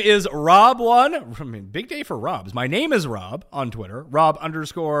name is Rob1. I mean, big day for Robs. My name is Rob on Twitter,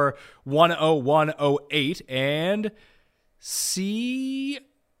 Rob_10108, and C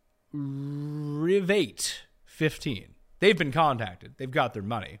Rivate 15 They've been contacted. They've got their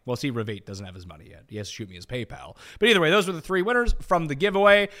money. Well, see, Ravate doesn't have his money yet. He has to shoot me his PayPal. But either way, those were the 3 winners from the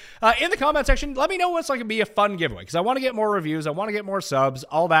giveaway. In the comment section, let me know what's like to be a fun giveaway, because I want to get more reviews. I want to get more subs,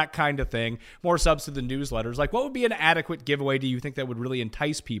 all that kind of thing. More subs to the newsletters. Like, what would be an adequate giveaway do you think that would really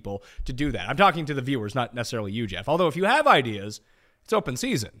entice people to do that? I'm talking to the viewers, not necessarily you, Jeff. Although if you have ideas, it's open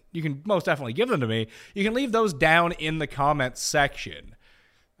season. You can most definitely give them to me. You can leave those down in the comments section.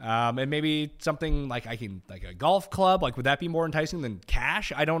 And maybe something like a golf club, like would that be more enticing than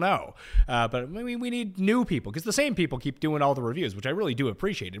cash? I don't know. But maybe we need new people, because the same people keep doing all the reviews, which I really do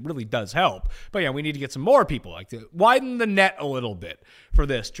appreciate. It really does help. But yeah, we need to get some more people, like to widen the net a little bit for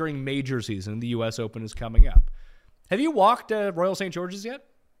this during major season. The U.S. Open is coming up. Have you walked Royal St. George's yet?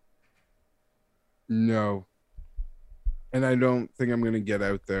 No. And I don't think I'm going to get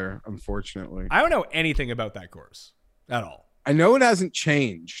out there, unfortunately. I don't know anything about that course at all. I know it hasn't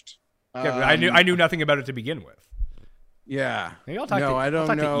changed. Yeah, I knew nothing about it to begin with. Yeah. Maybe I'll talk to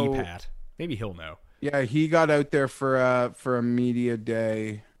EPAT. Maybe he'll know. Yeah, he got out there for a media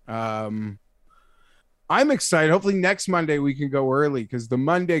day. I'm excited. Hopefully next Monday we can go early, because the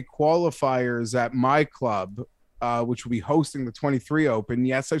Monday qualifiers at my club, which will be hosting the 23 Open.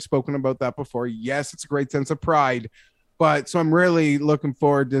 Yes, I've spoken about that before. Yes, it's a great sense of pride. But so I'm really looking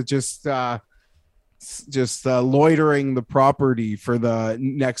forward to just loitering the property for the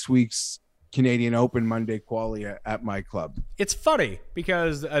next week's Canadian Open Monday quali at my club. It's funny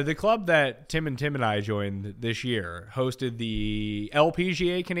because the club that Tim and I joined this year hosted the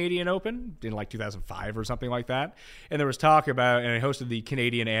LPGA Canadian Open in like 2005 or something like that. And there was talk about, and I hosted the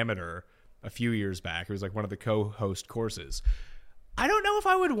Canadian Amateur a few years back. It was like one of the co-host courses. I don't know if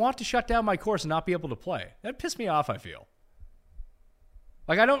I would want to shut down my course and not be able to play. That'd piss me off, I feel.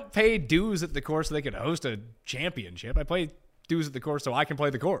 Like, I don't pay dues at the course so they could host a championship. I pay dues at the course so I can play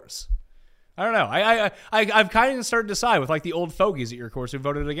the course. I don't know. I've kind of started to side with like the old fogies at your course who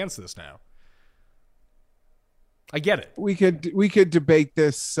voted against this now. I get it. We could debate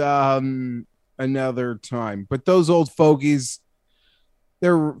this another time, but those old fogies, they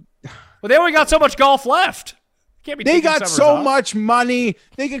only got so much golf left. They got so much money.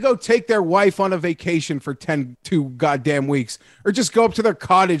 They could go take their wife on a vacation for 2 goddamn weeks, or just go up to their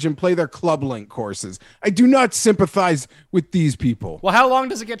cottage and play their Club Link courses. I do not sympathize with these people. Well, how long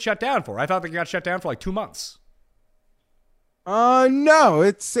does it get shut down for? I thought they got shut down for like 2 months. No,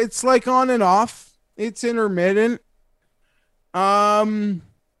 it's like on and off. It's intermittent. I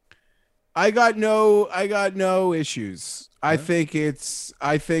got no issues. I think it's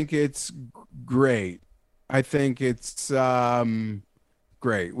great. I think it's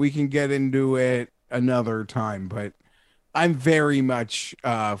great. We can get into it another time, but I'm very much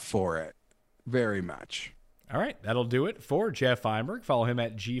for it. Very much. All right, that'll do it for Jeff Feinberg. Follow him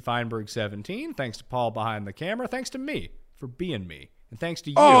at gfeinberg17. Thanks to Paul behind the camera. Thanks to me for being me. And thanks to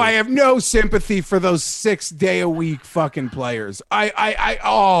you. Oh, I have no sympathy for those 6-day-a-week fucking players.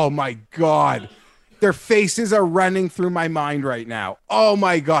 Oh my God. Their faces are running through my mind right now. Oh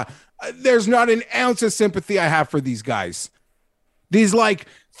my God. There's not an ounce of sympathy I have for these guys. These like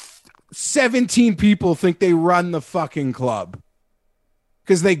 17 people think they run the fucking club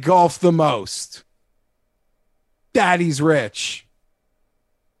because they golf the most. Daddy's rich.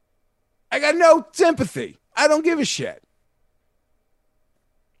 I got no sympathy. I don't give a shit.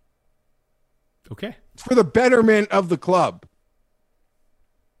 Okay. It's for the betterment of the club.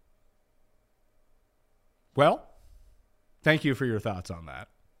 Well, thank you for your thoughts on that.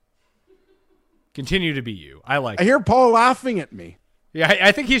 Continue to be you. I hear Paul laughing at me. Yeah,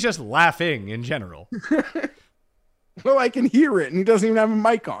 I think he's just laughing in general. Well, I can hear it, and he doesn't even have a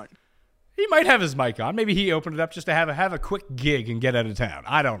mic on. He might have his mic on. Maybe he opened it up just to have a quick gig and get out of town.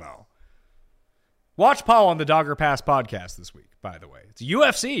 I don't know. Watch Paul on the Dogger Pass podcast this week, by the way. It's a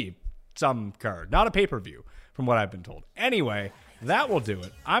UFC some card, not a pay-per-view, from what I've been told. Anyway, that will do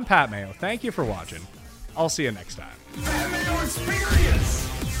it. I'm Pat Mayo. Thank you for watching. I'll see you next time. Pat Mayo Experience!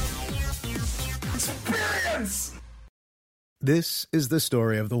 Experience! This is the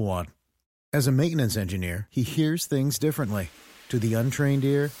story of the one. As a maintenance engineer, he hears things differently. To the untrained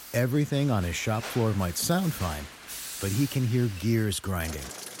ear, everything on his shop floor might sound fine, but he can hear gears grinding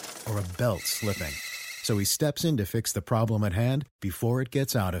or a belt slipping. So he steps in to fix the problem at hand before it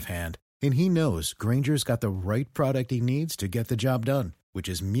gets out of hand. And he knows Grainger's got the right product he needs to get the job done, which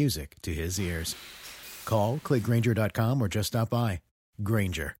is music to his ears. Call, click Grainger.com, or just stop by.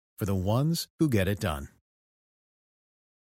 Grainger, for the ones who get it done.